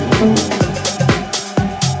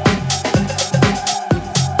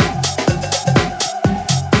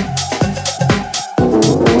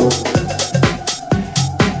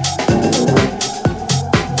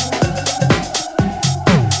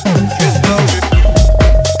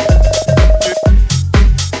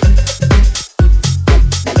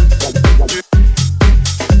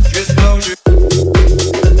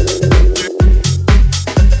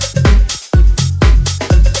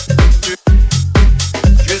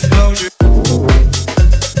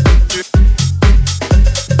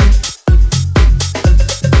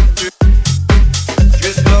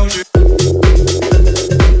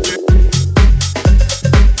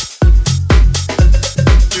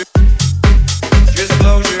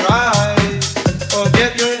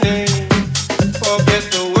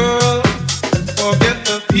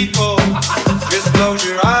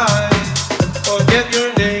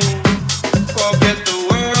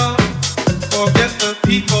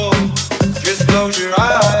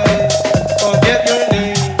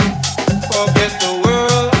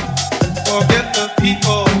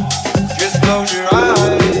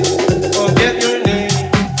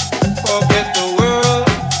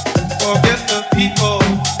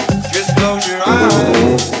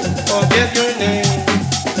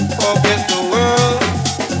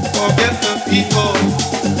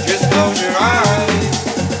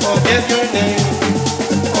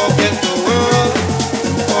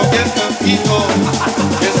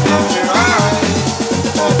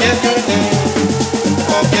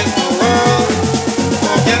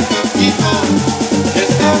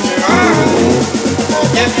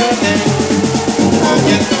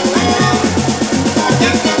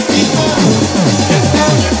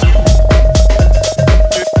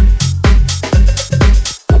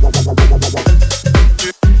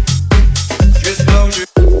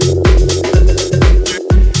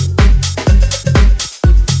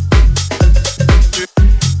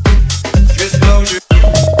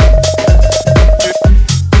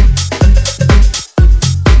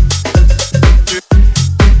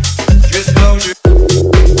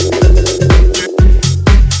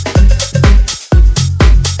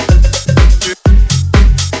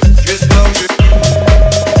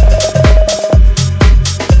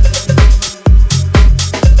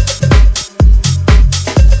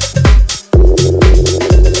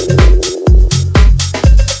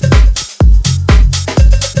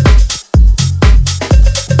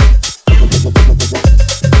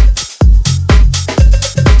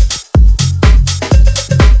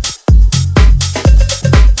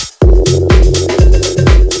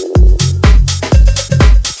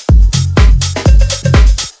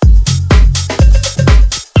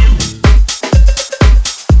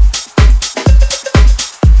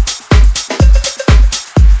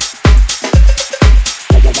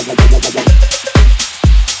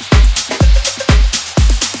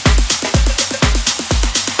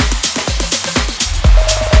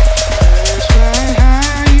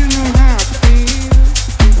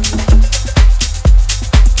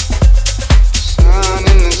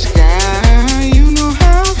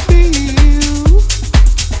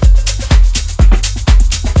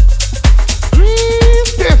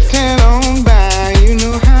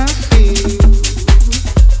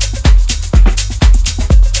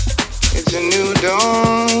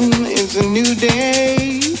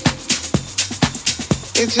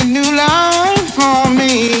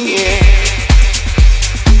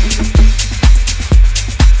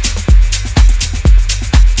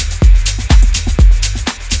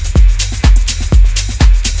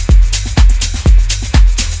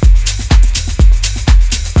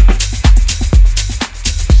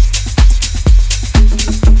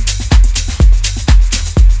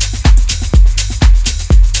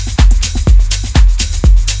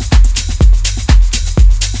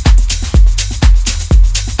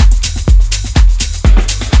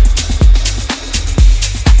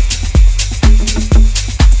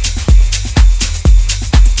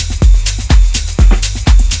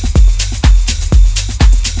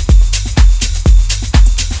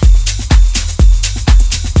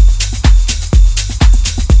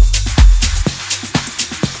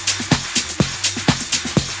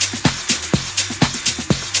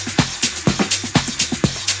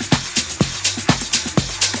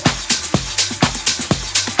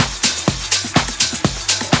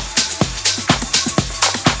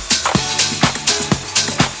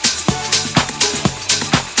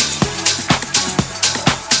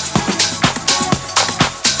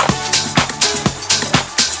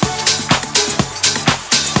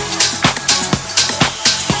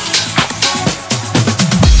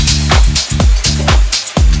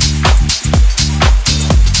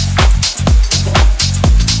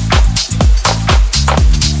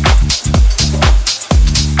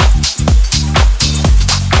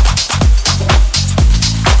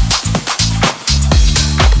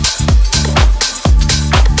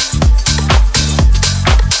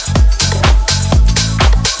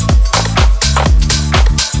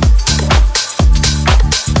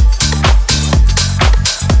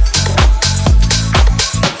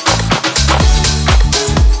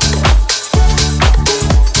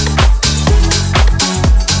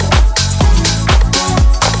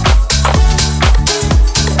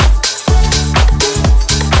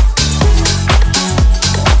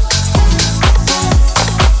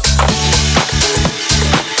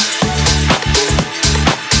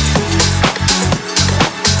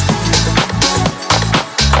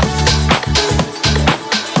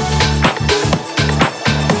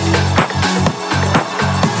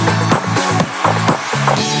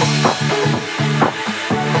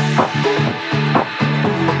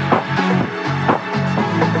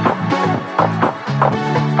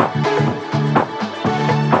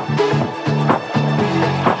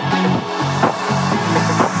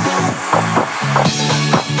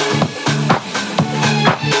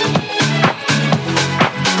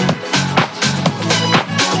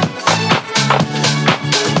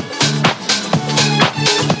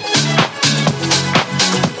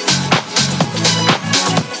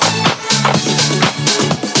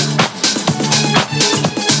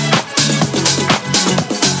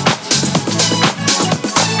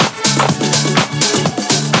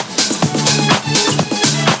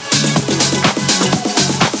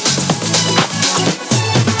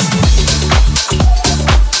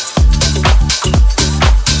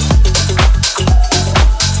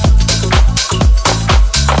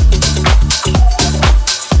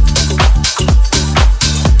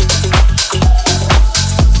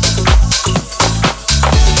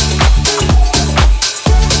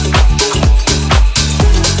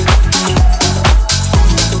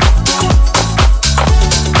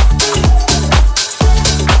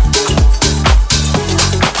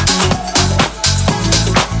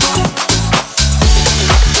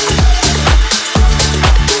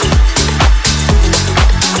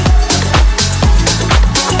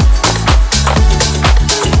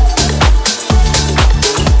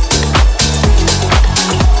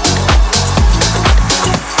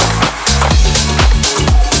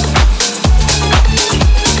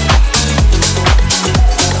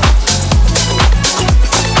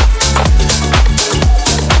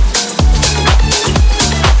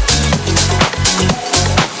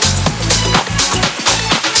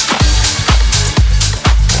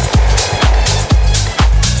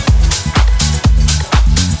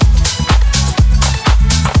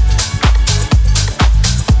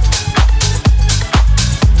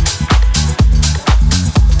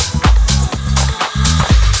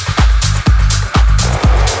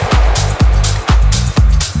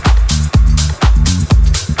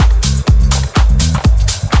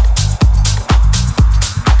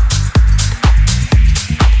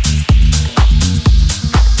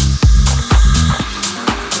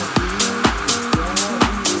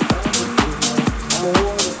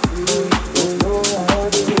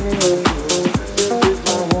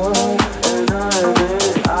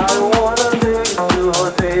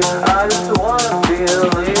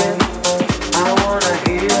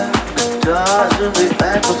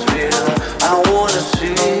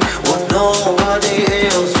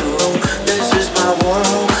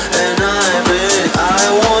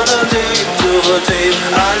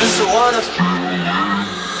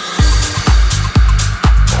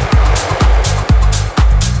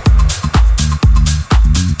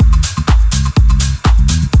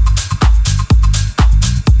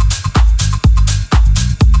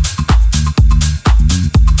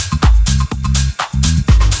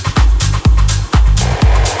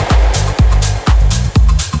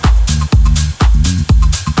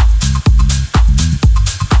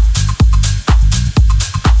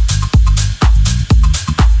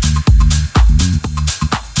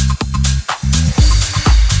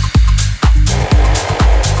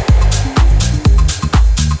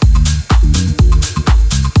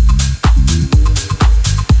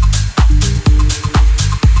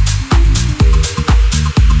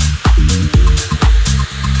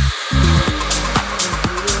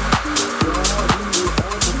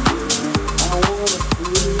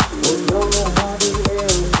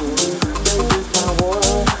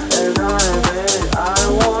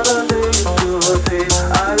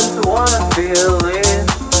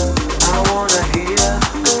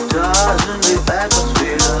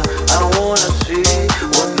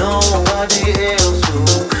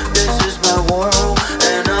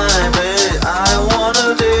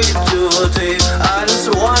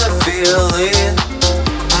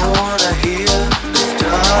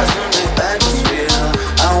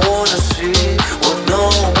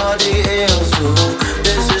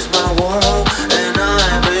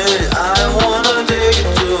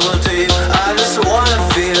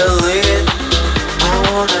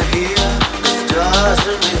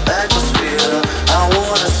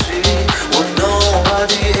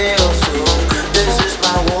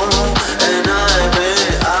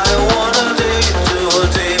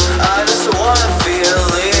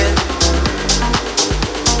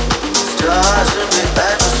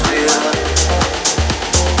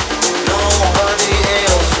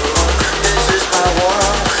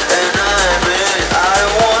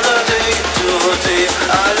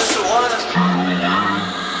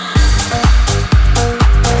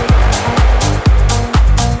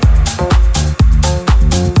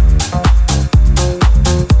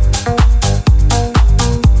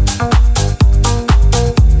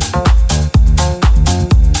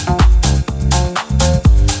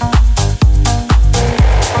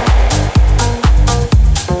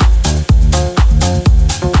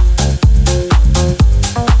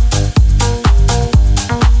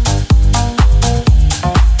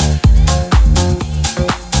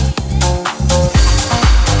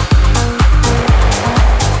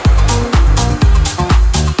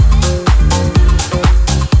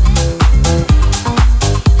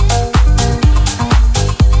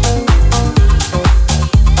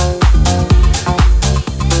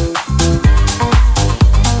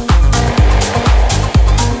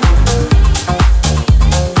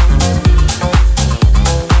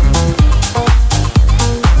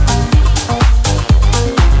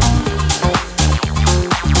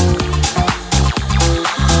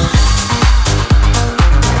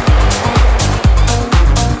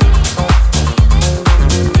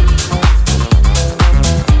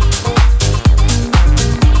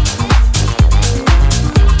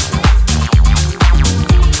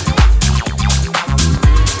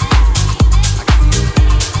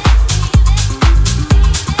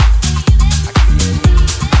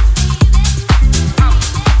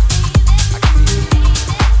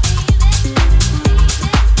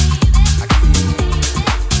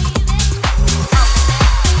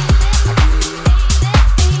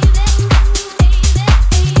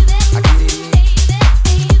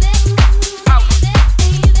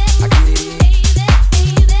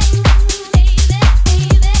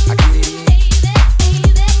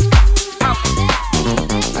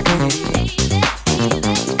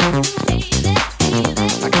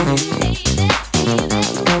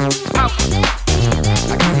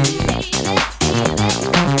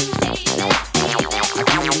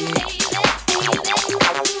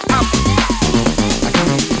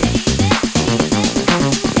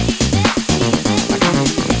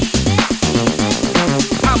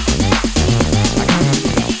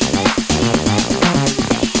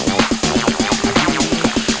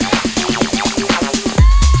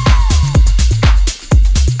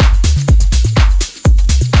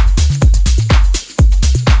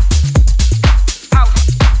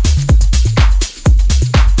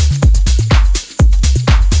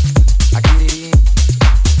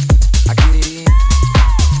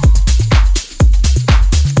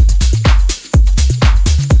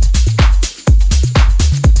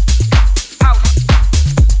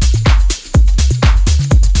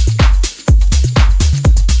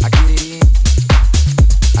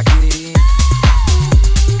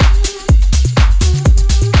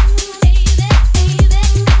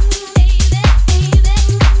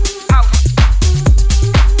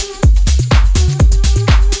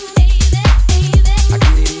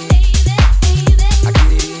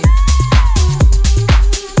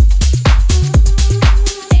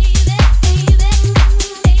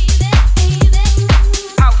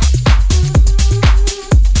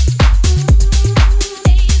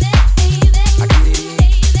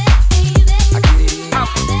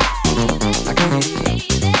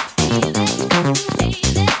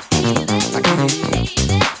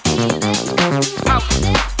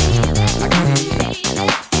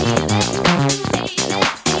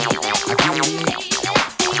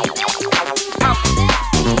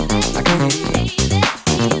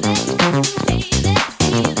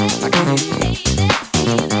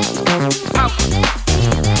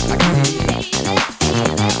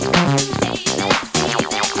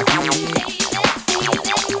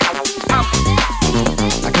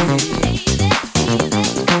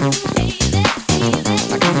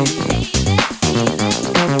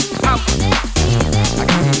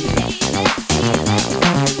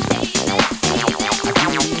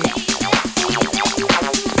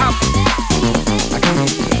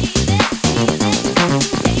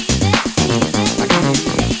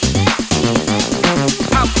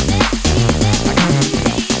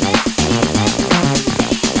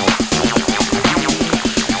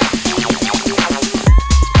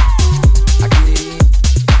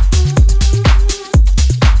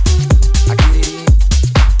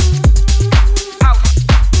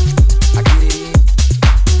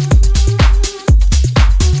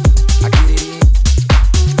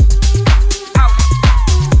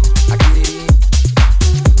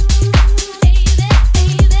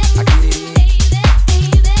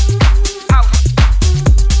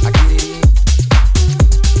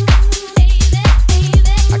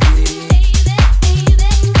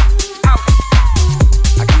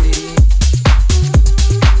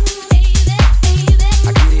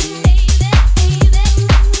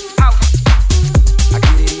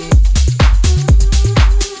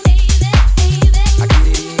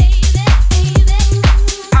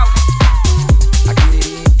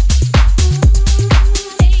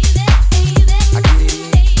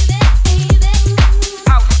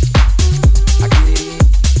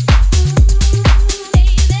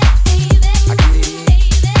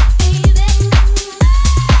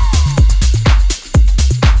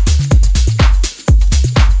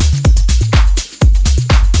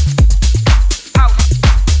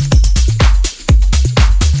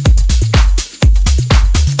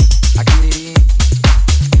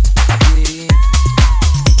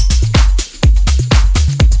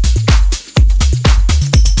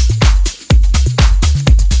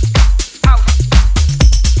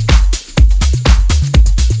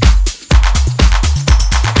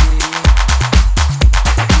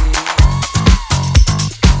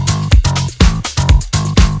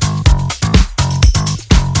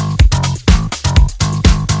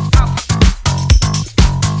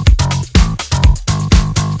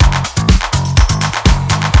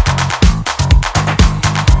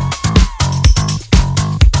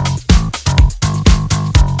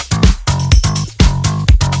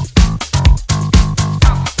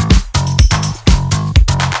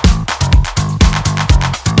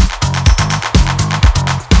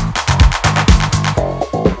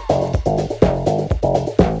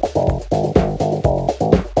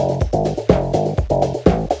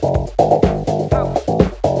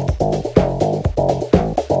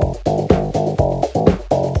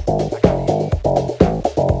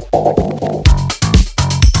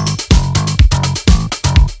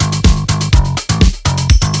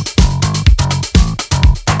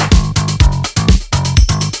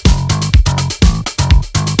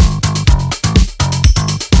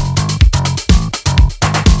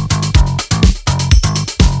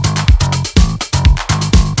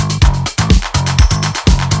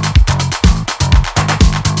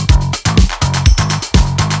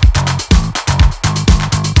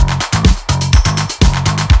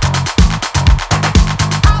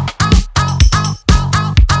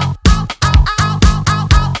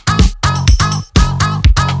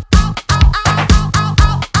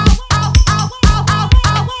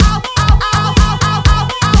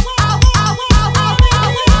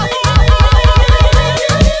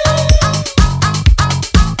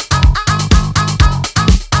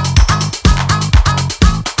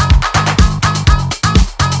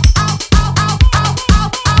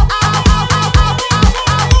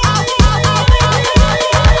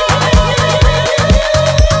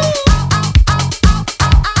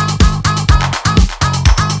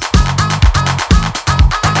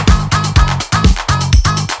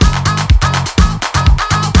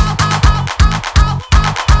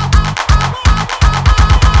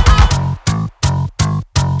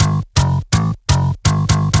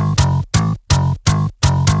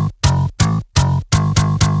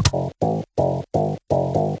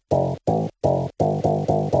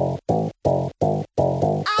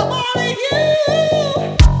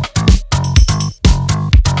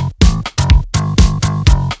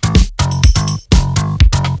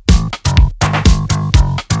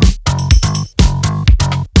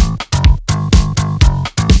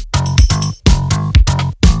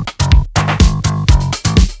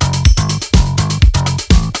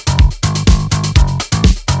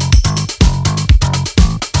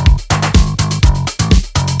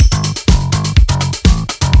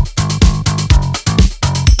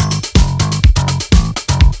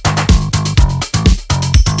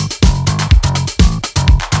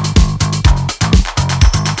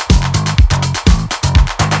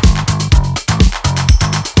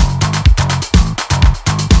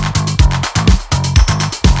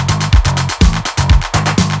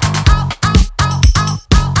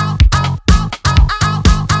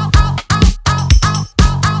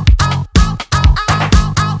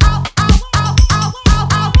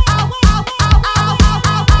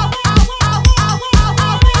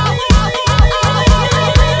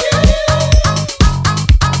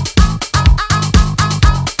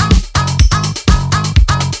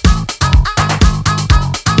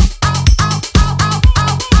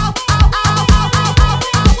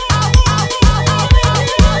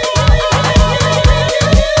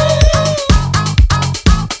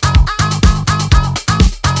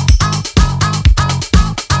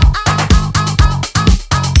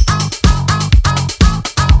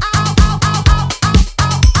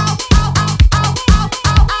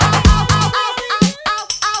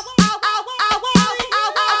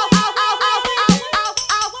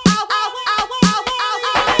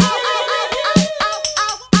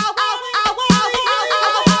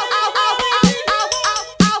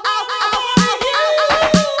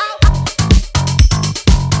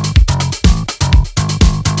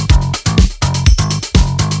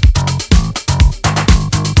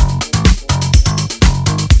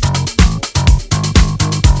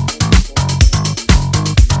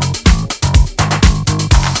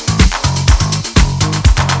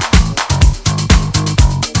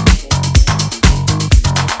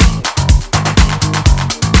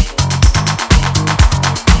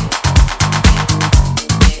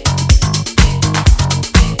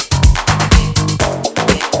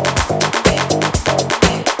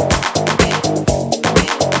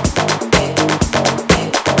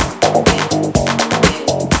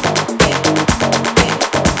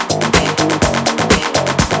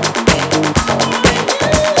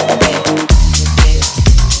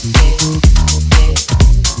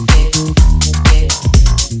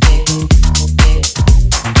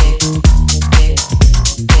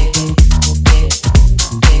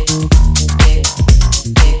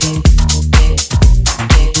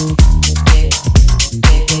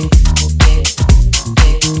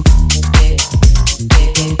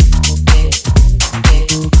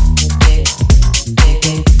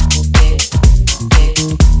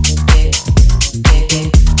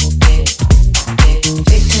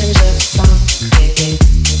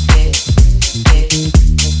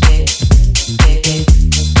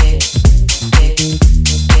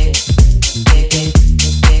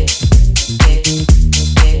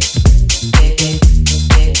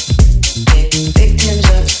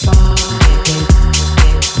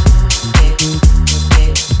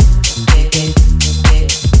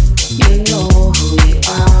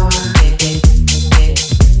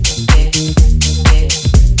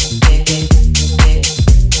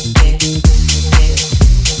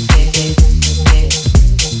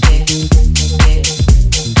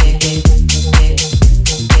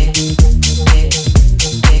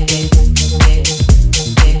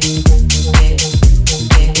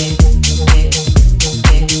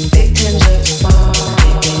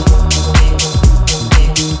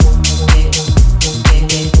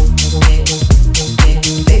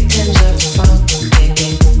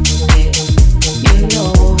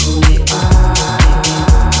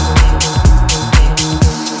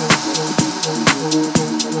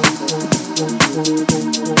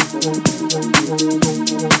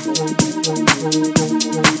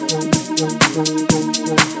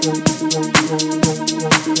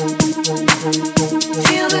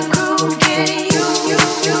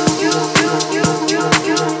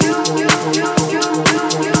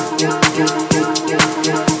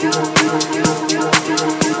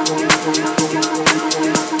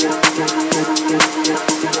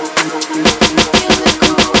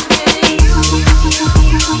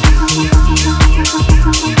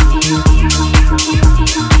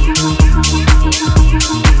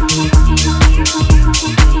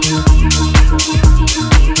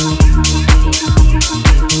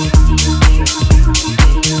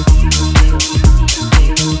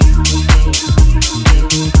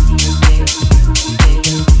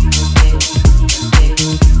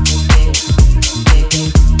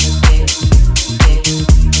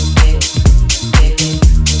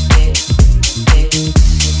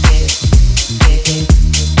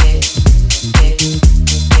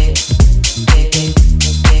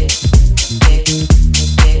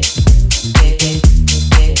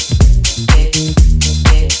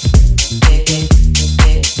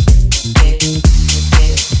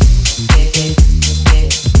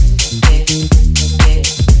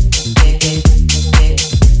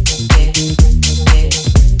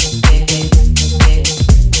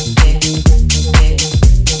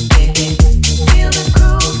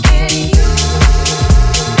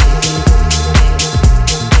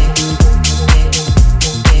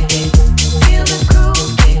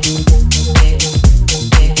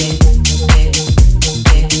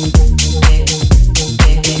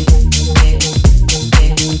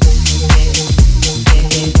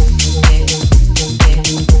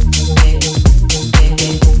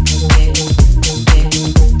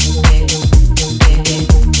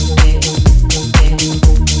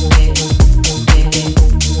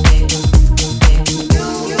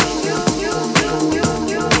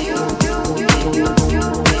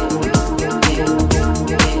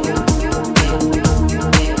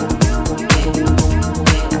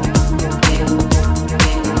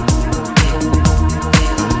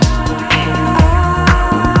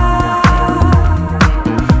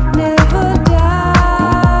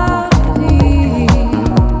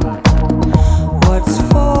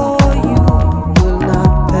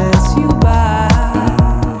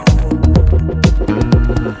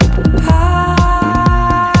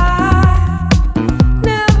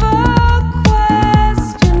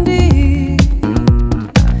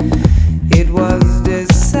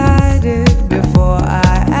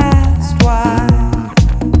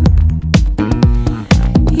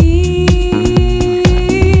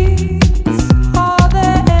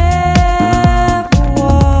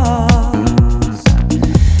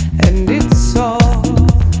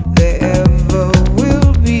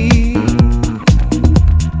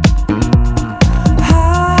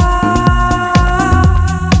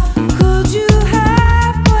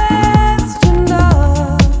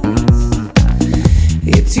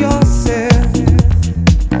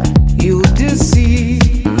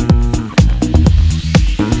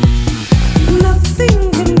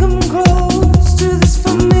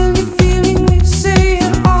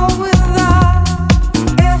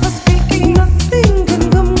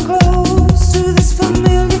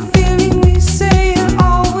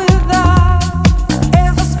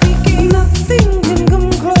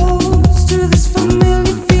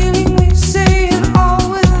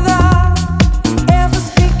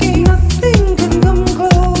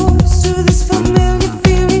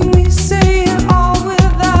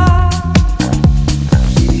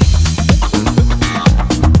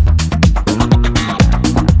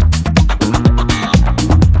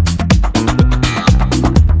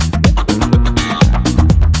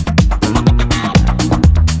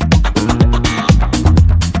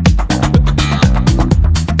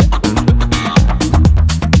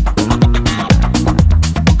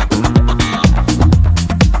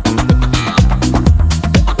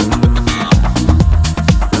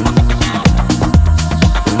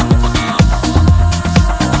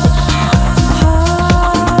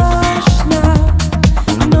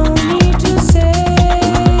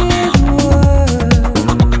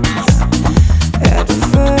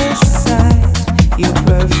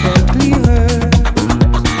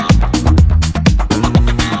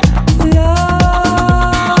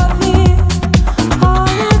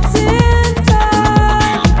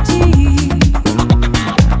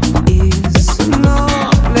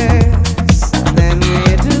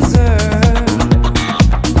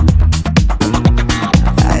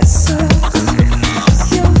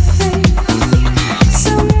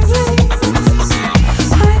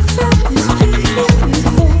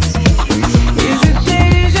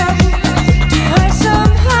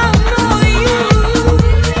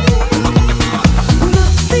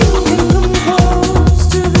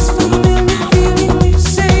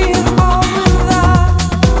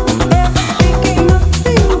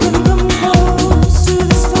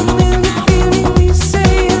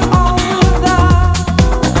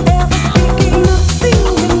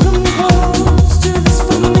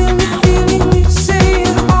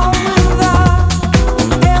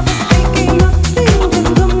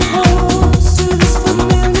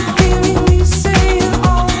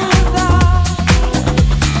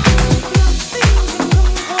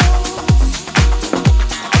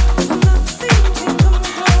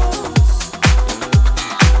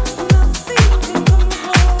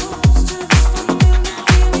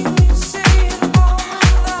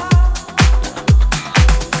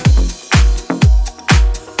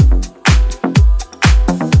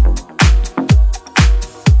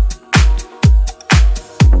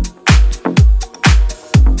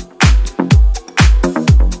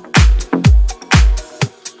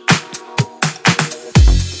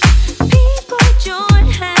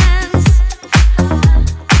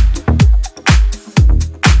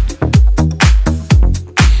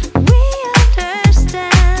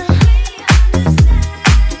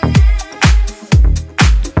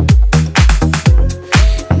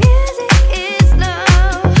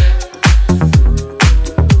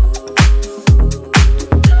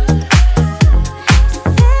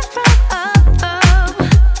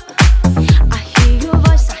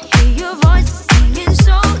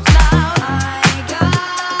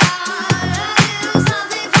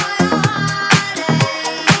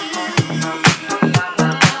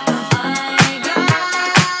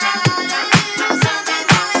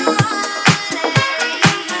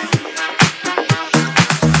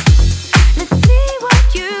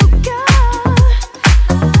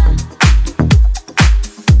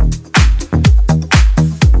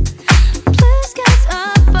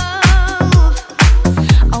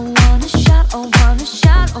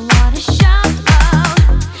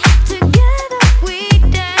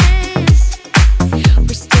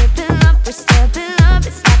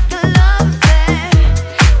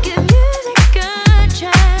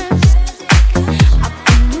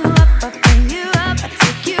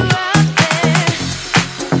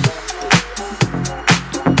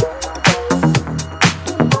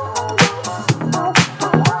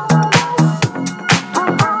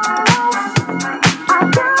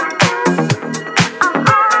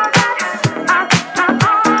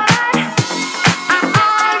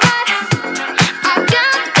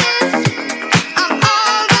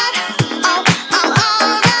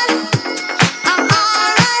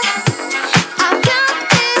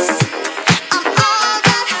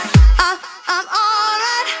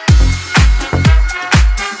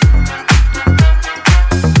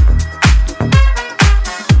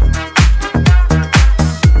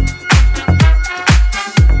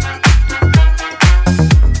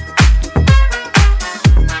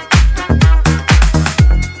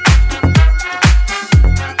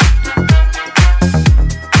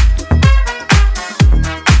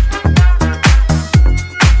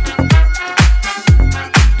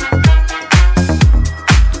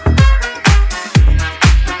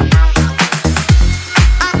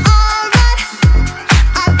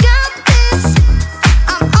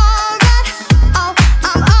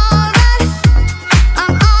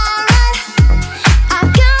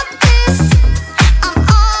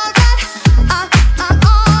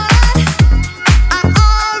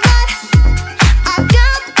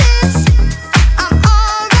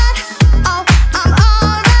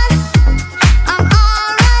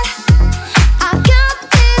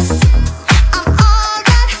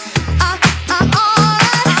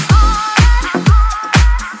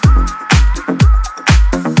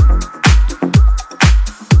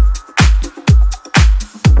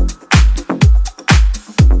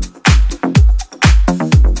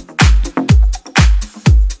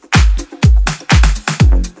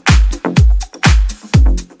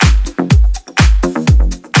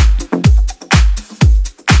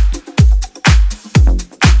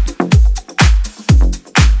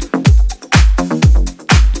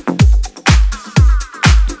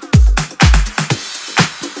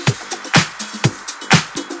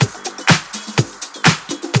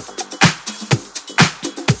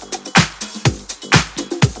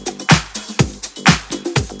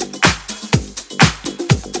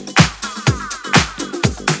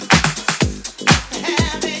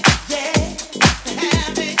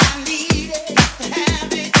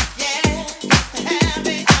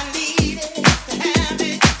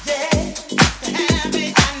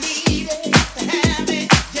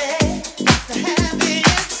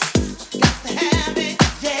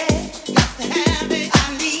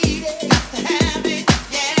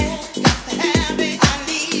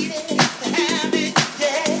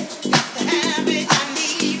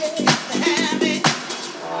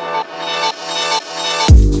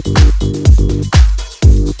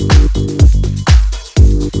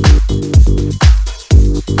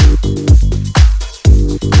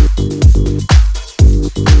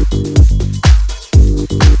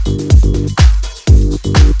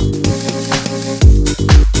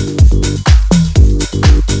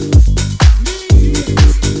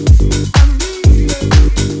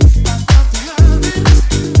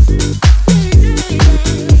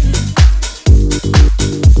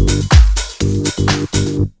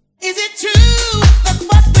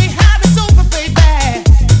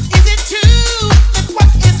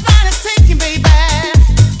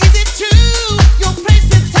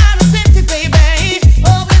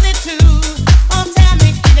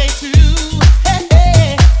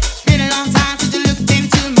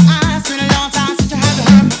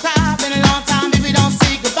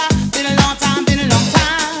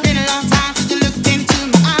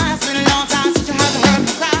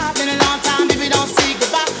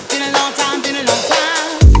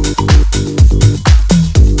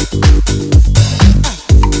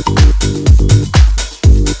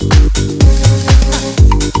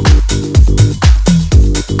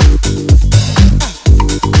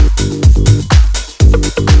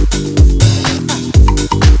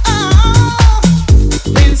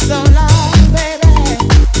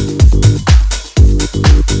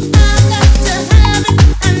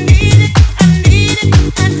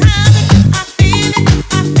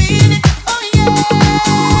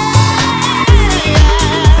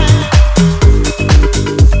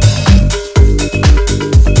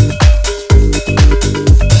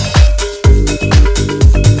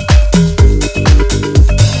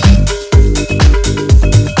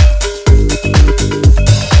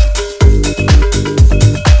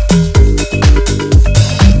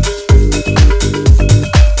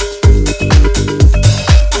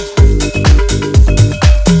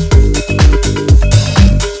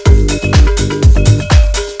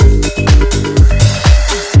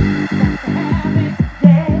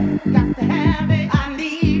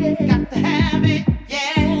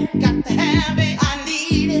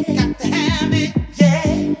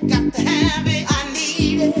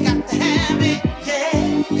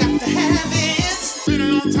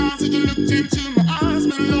 time since you looked into my eyes.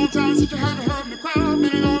 Been a long time since you haven't heard me cry.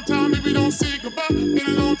 Been a long time, maybe don't say goodbye. Been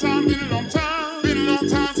a long time, been a long time. Been a long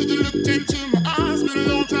time since you looked into my eyes. Been a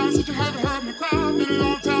long time since you haven't heard me cry. Been a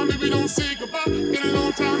long time, maybe don't say goodbye. Been a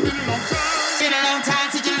long time, been a long time. Been a long time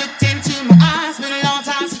since you looked into my eyes. Been a long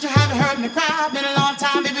time since you haven't heard me cry. Been a long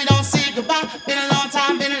time, maybe don't say goodbye. Been a long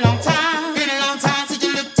time, been a long time. Been a long time since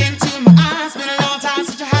you looked into my eyes. Been a long time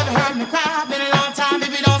since you haven't heard me cry. Been a long time,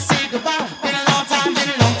 maybe don't say goodbye. Been a long time, been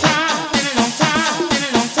a long time. Been a long time, been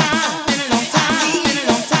a long time. Been a long time, been a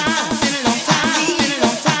long time. Been a long time, been a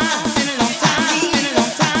long time. Been a long time, been a long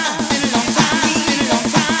time. Been a long time, been a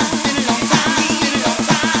long time. Been a long time, been a long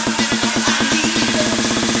time.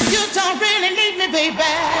 You don't really need me, baby.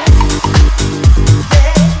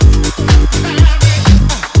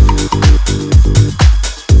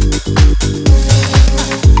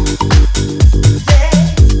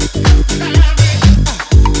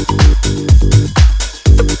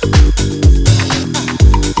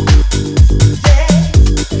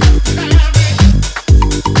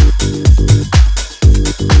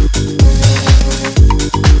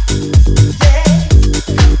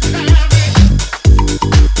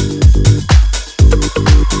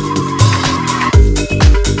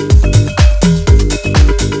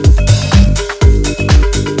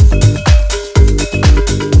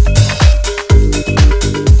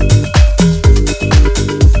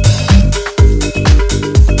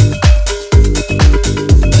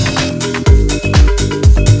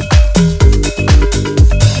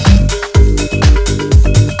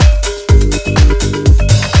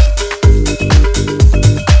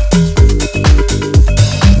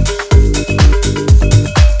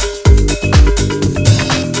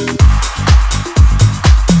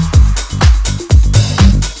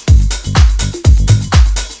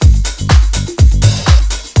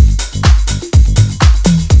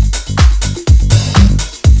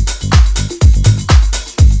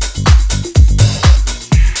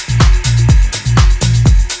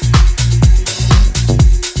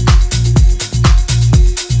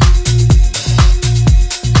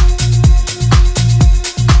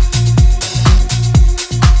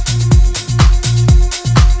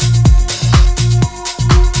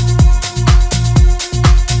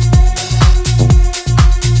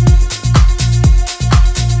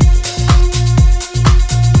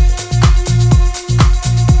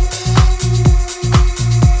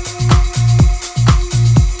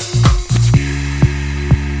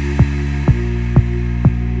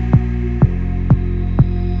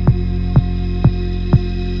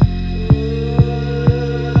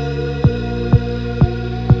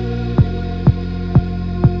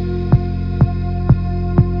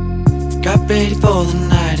 Ready for the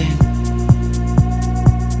night in.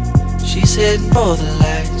 She's heading for the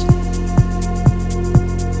lights,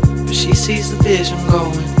 but she sees the vision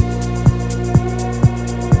going,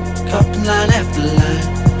 cupping line after line.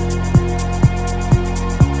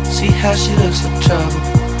 See how she looks like trouble,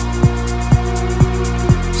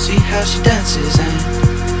 see how she dances and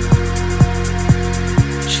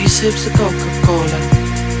she sips the Coca-Cola.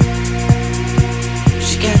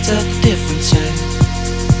 She can't tell the difference yet.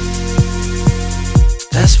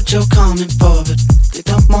 That's what you're coming for, but they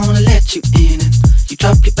don't wanna let you in. And you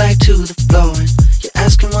drop your back to the floor and you're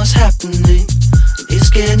asking what's happening. And it's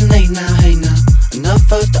getting late now, hey now,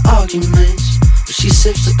 enough of the arguments. But she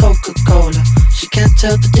sips the Coca-Cola, she can't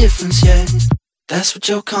tell the difference yet. That's what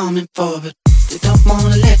you're coming for, but they don't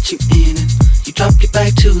wanna let you in. And you drop your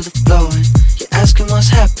back to the floor and you're asking what's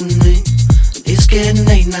happening. And it's getting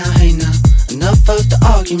late now, hey now, enough of the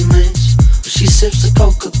arguments. But she sips the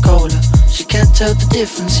Coca-Cola, she can't tell the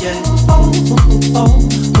difference yet.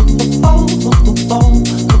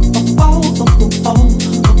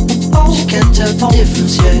 She can't tell the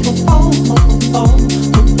difference yet.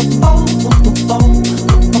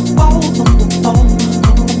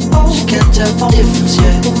 She can't tell the difference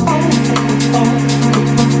yet.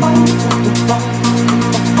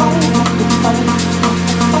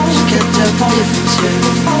 She can't tell the difference yet.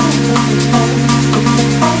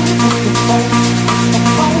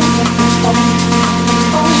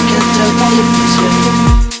 She can't tell the difference yet.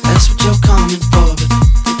 That's what you're coming for, but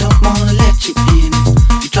they don't wanna let you in.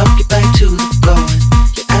 You drop your back to the floor and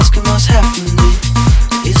you're asking what's happening.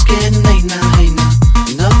 It's getting late now, hey now,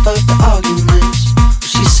 enough of the arguments. But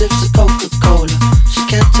she sips the Coca-Cola, she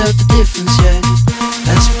can't tell the difference yet.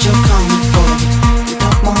 That's what you're coming for, but they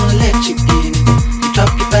don't wanna let you in. You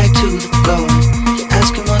drop your back to the floor and you're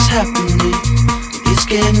asking what's happening. It's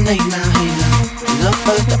getting late now, hey now, enough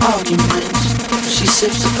of the arguments. She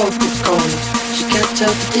sips the Coca-Cola, she can't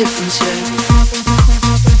tell the difference yet.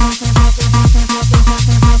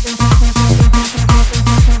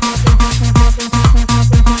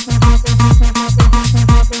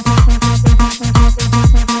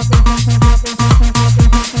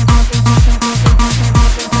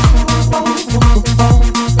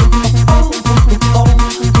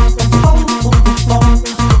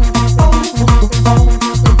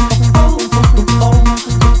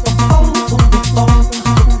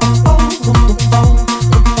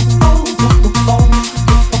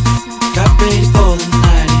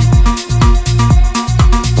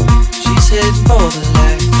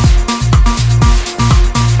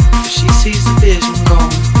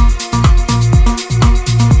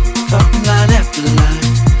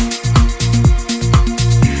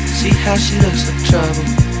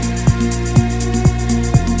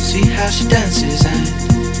 she dances and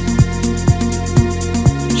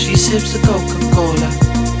she sips the Coca-Cola.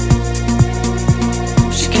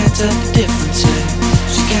 She can't tell the difference, yeah.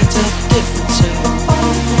 She can't tell the difference, yeah.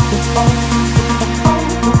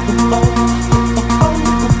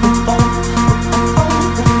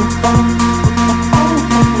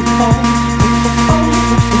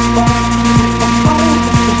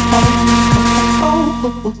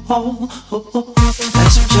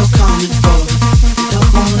 That's what you're coming for. You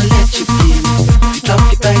don't wanna let you in. You drop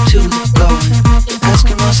your back to the floor. You're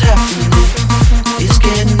asking what's happening. It's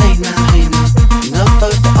getting late now, hey now. Enough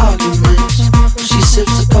of the arguments. She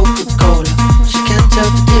sips the Coca-Cola. She can't tell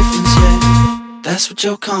the difference yet. That's what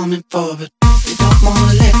you're coming for, but you don't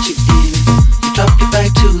wanna let you in. You drop your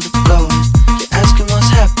back to the floor. You're asking what's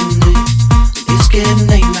happening. It's getting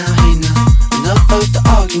late now, hey now. Enough of the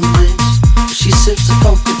arguments. She sips the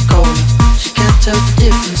Coca-Cola. She can't tell the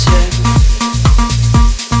difference yet.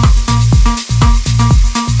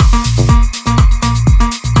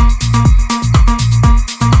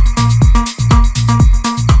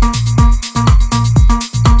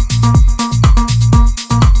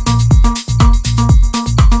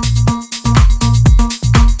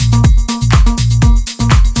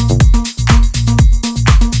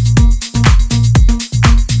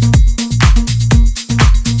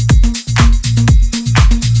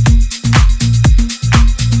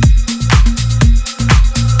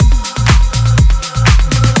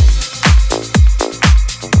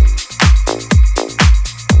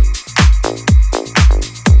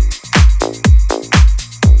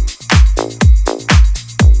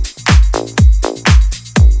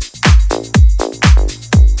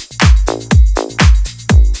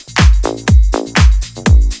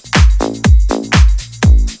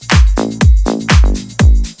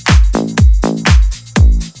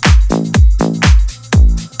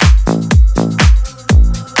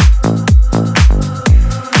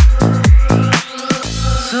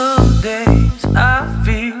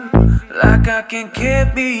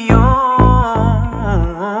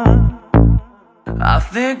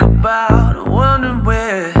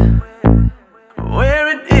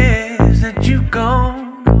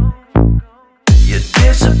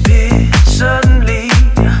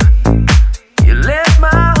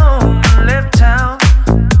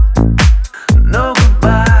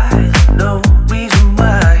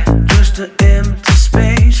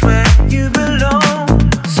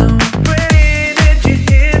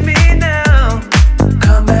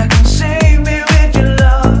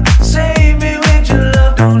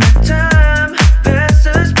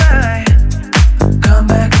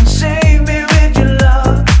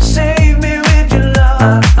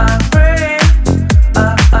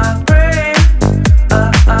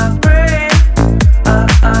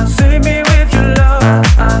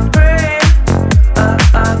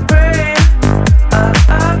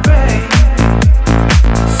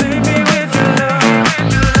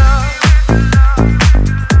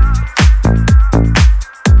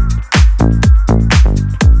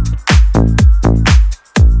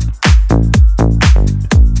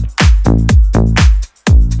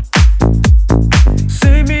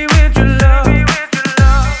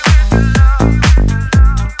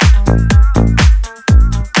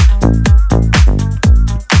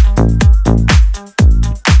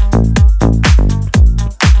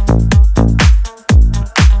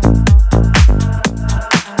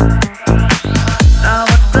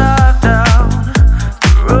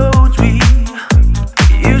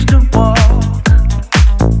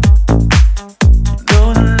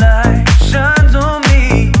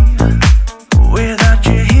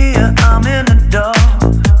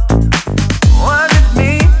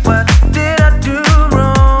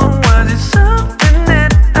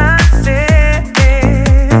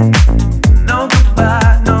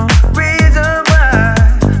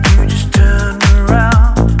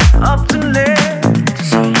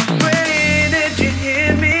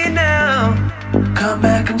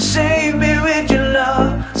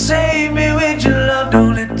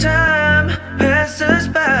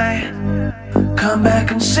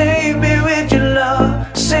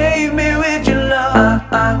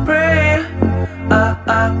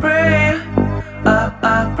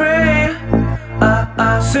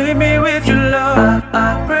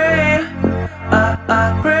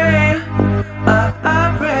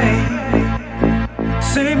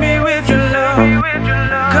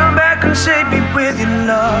 Come back and save me with your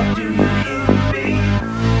love. Do you hear me?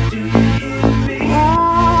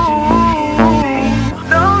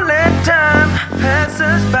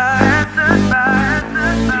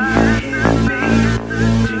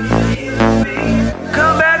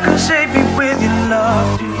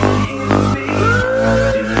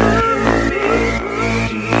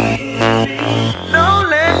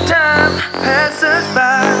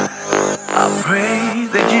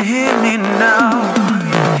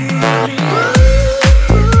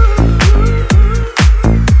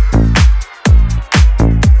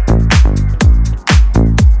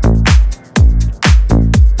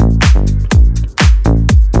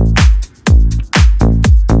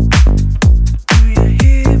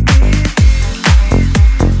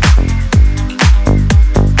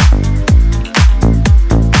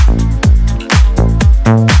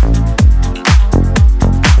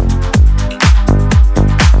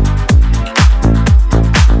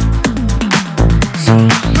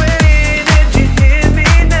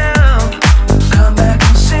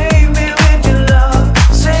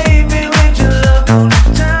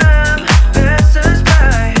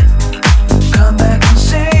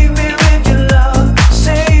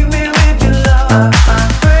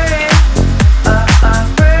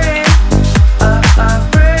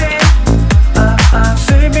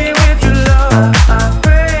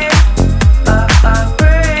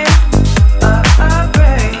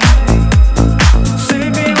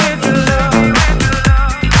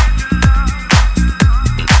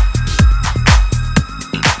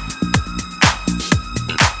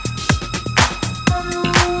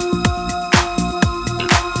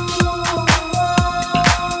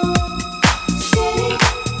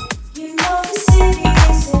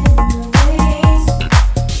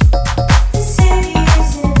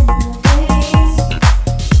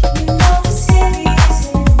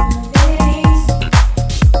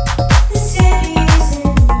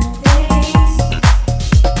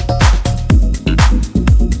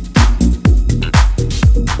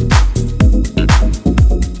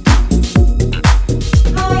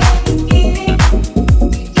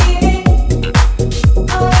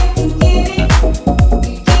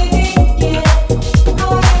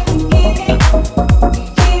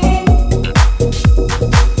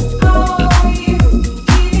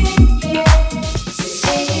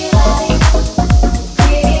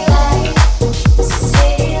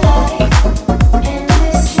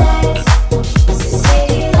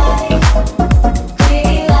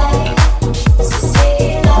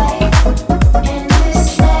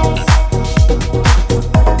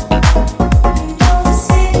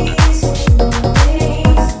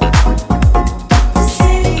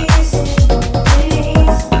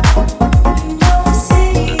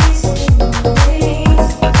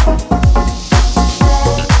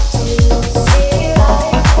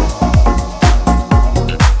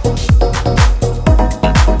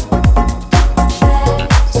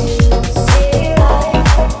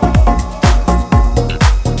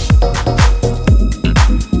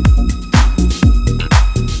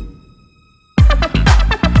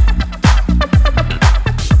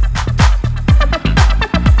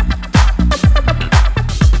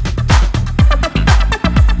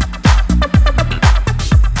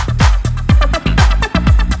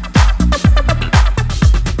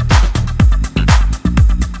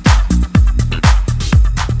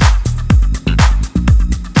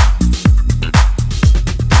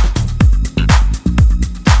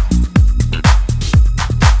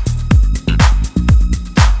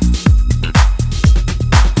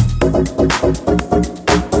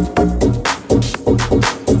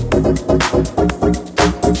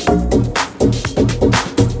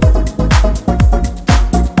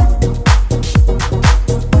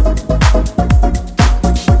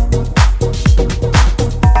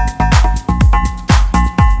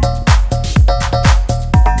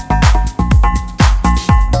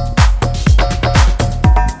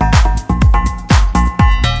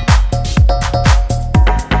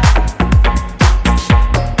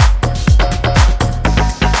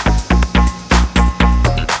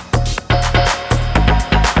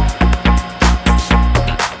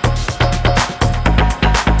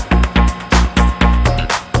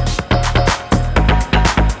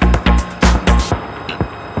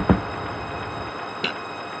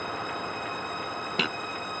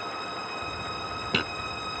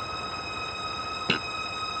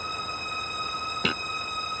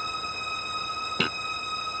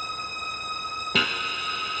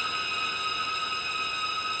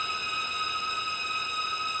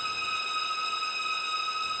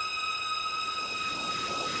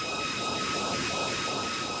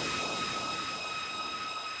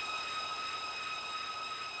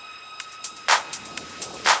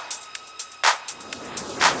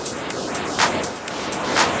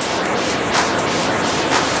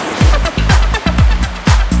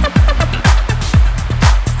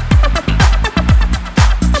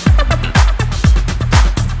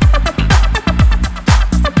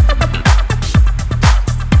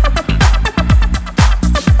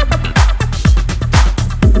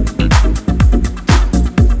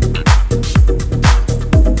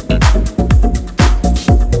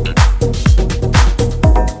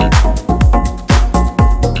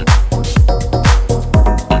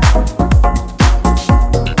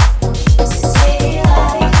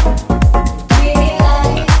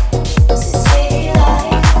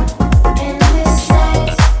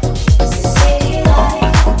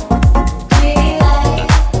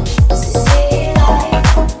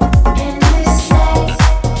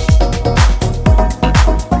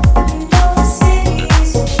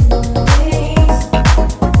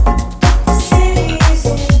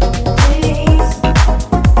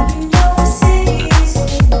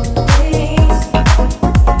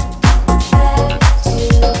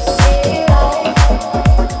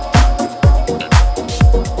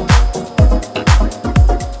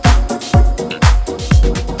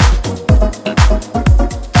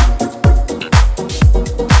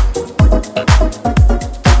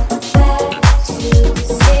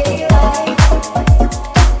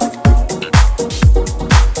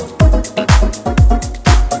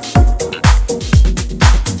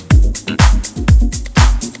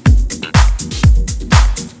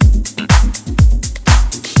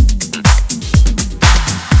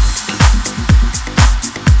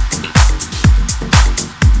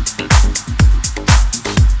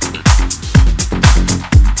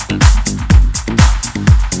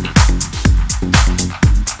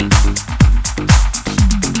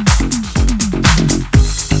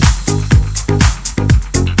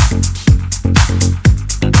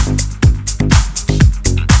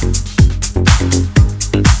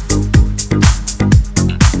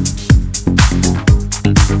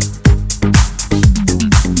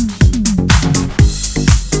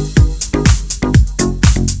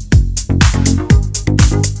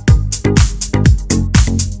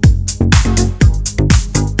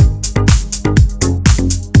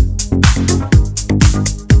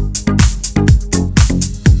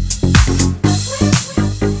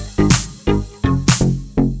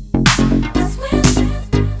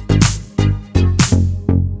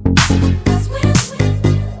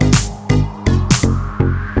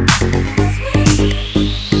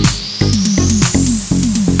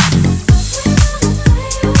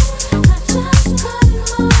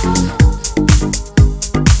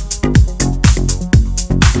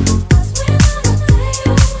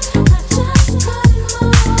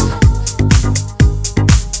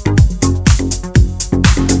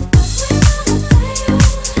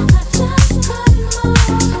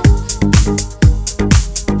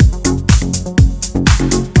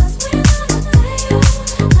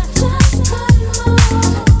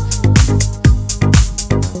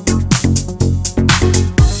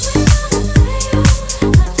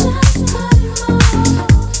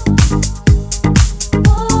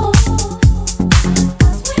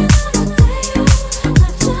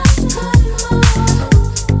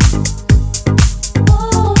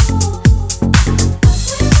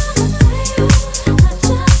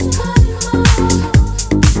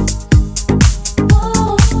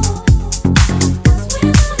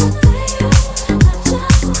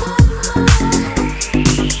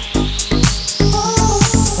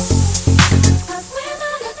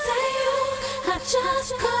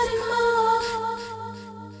 just cut him off.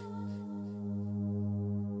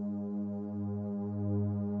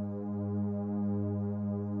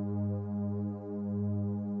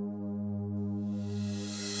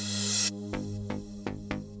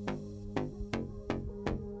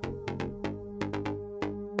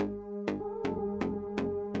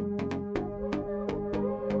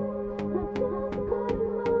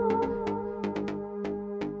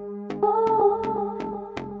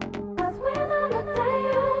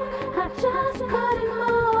 Just cut him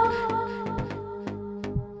off.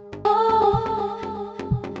 Oh,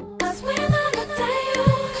 'cause when I looked at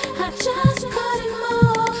you, I just cut him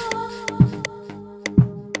off.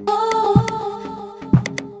 Oh,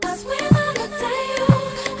 'cause when I looked at you,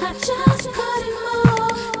 I just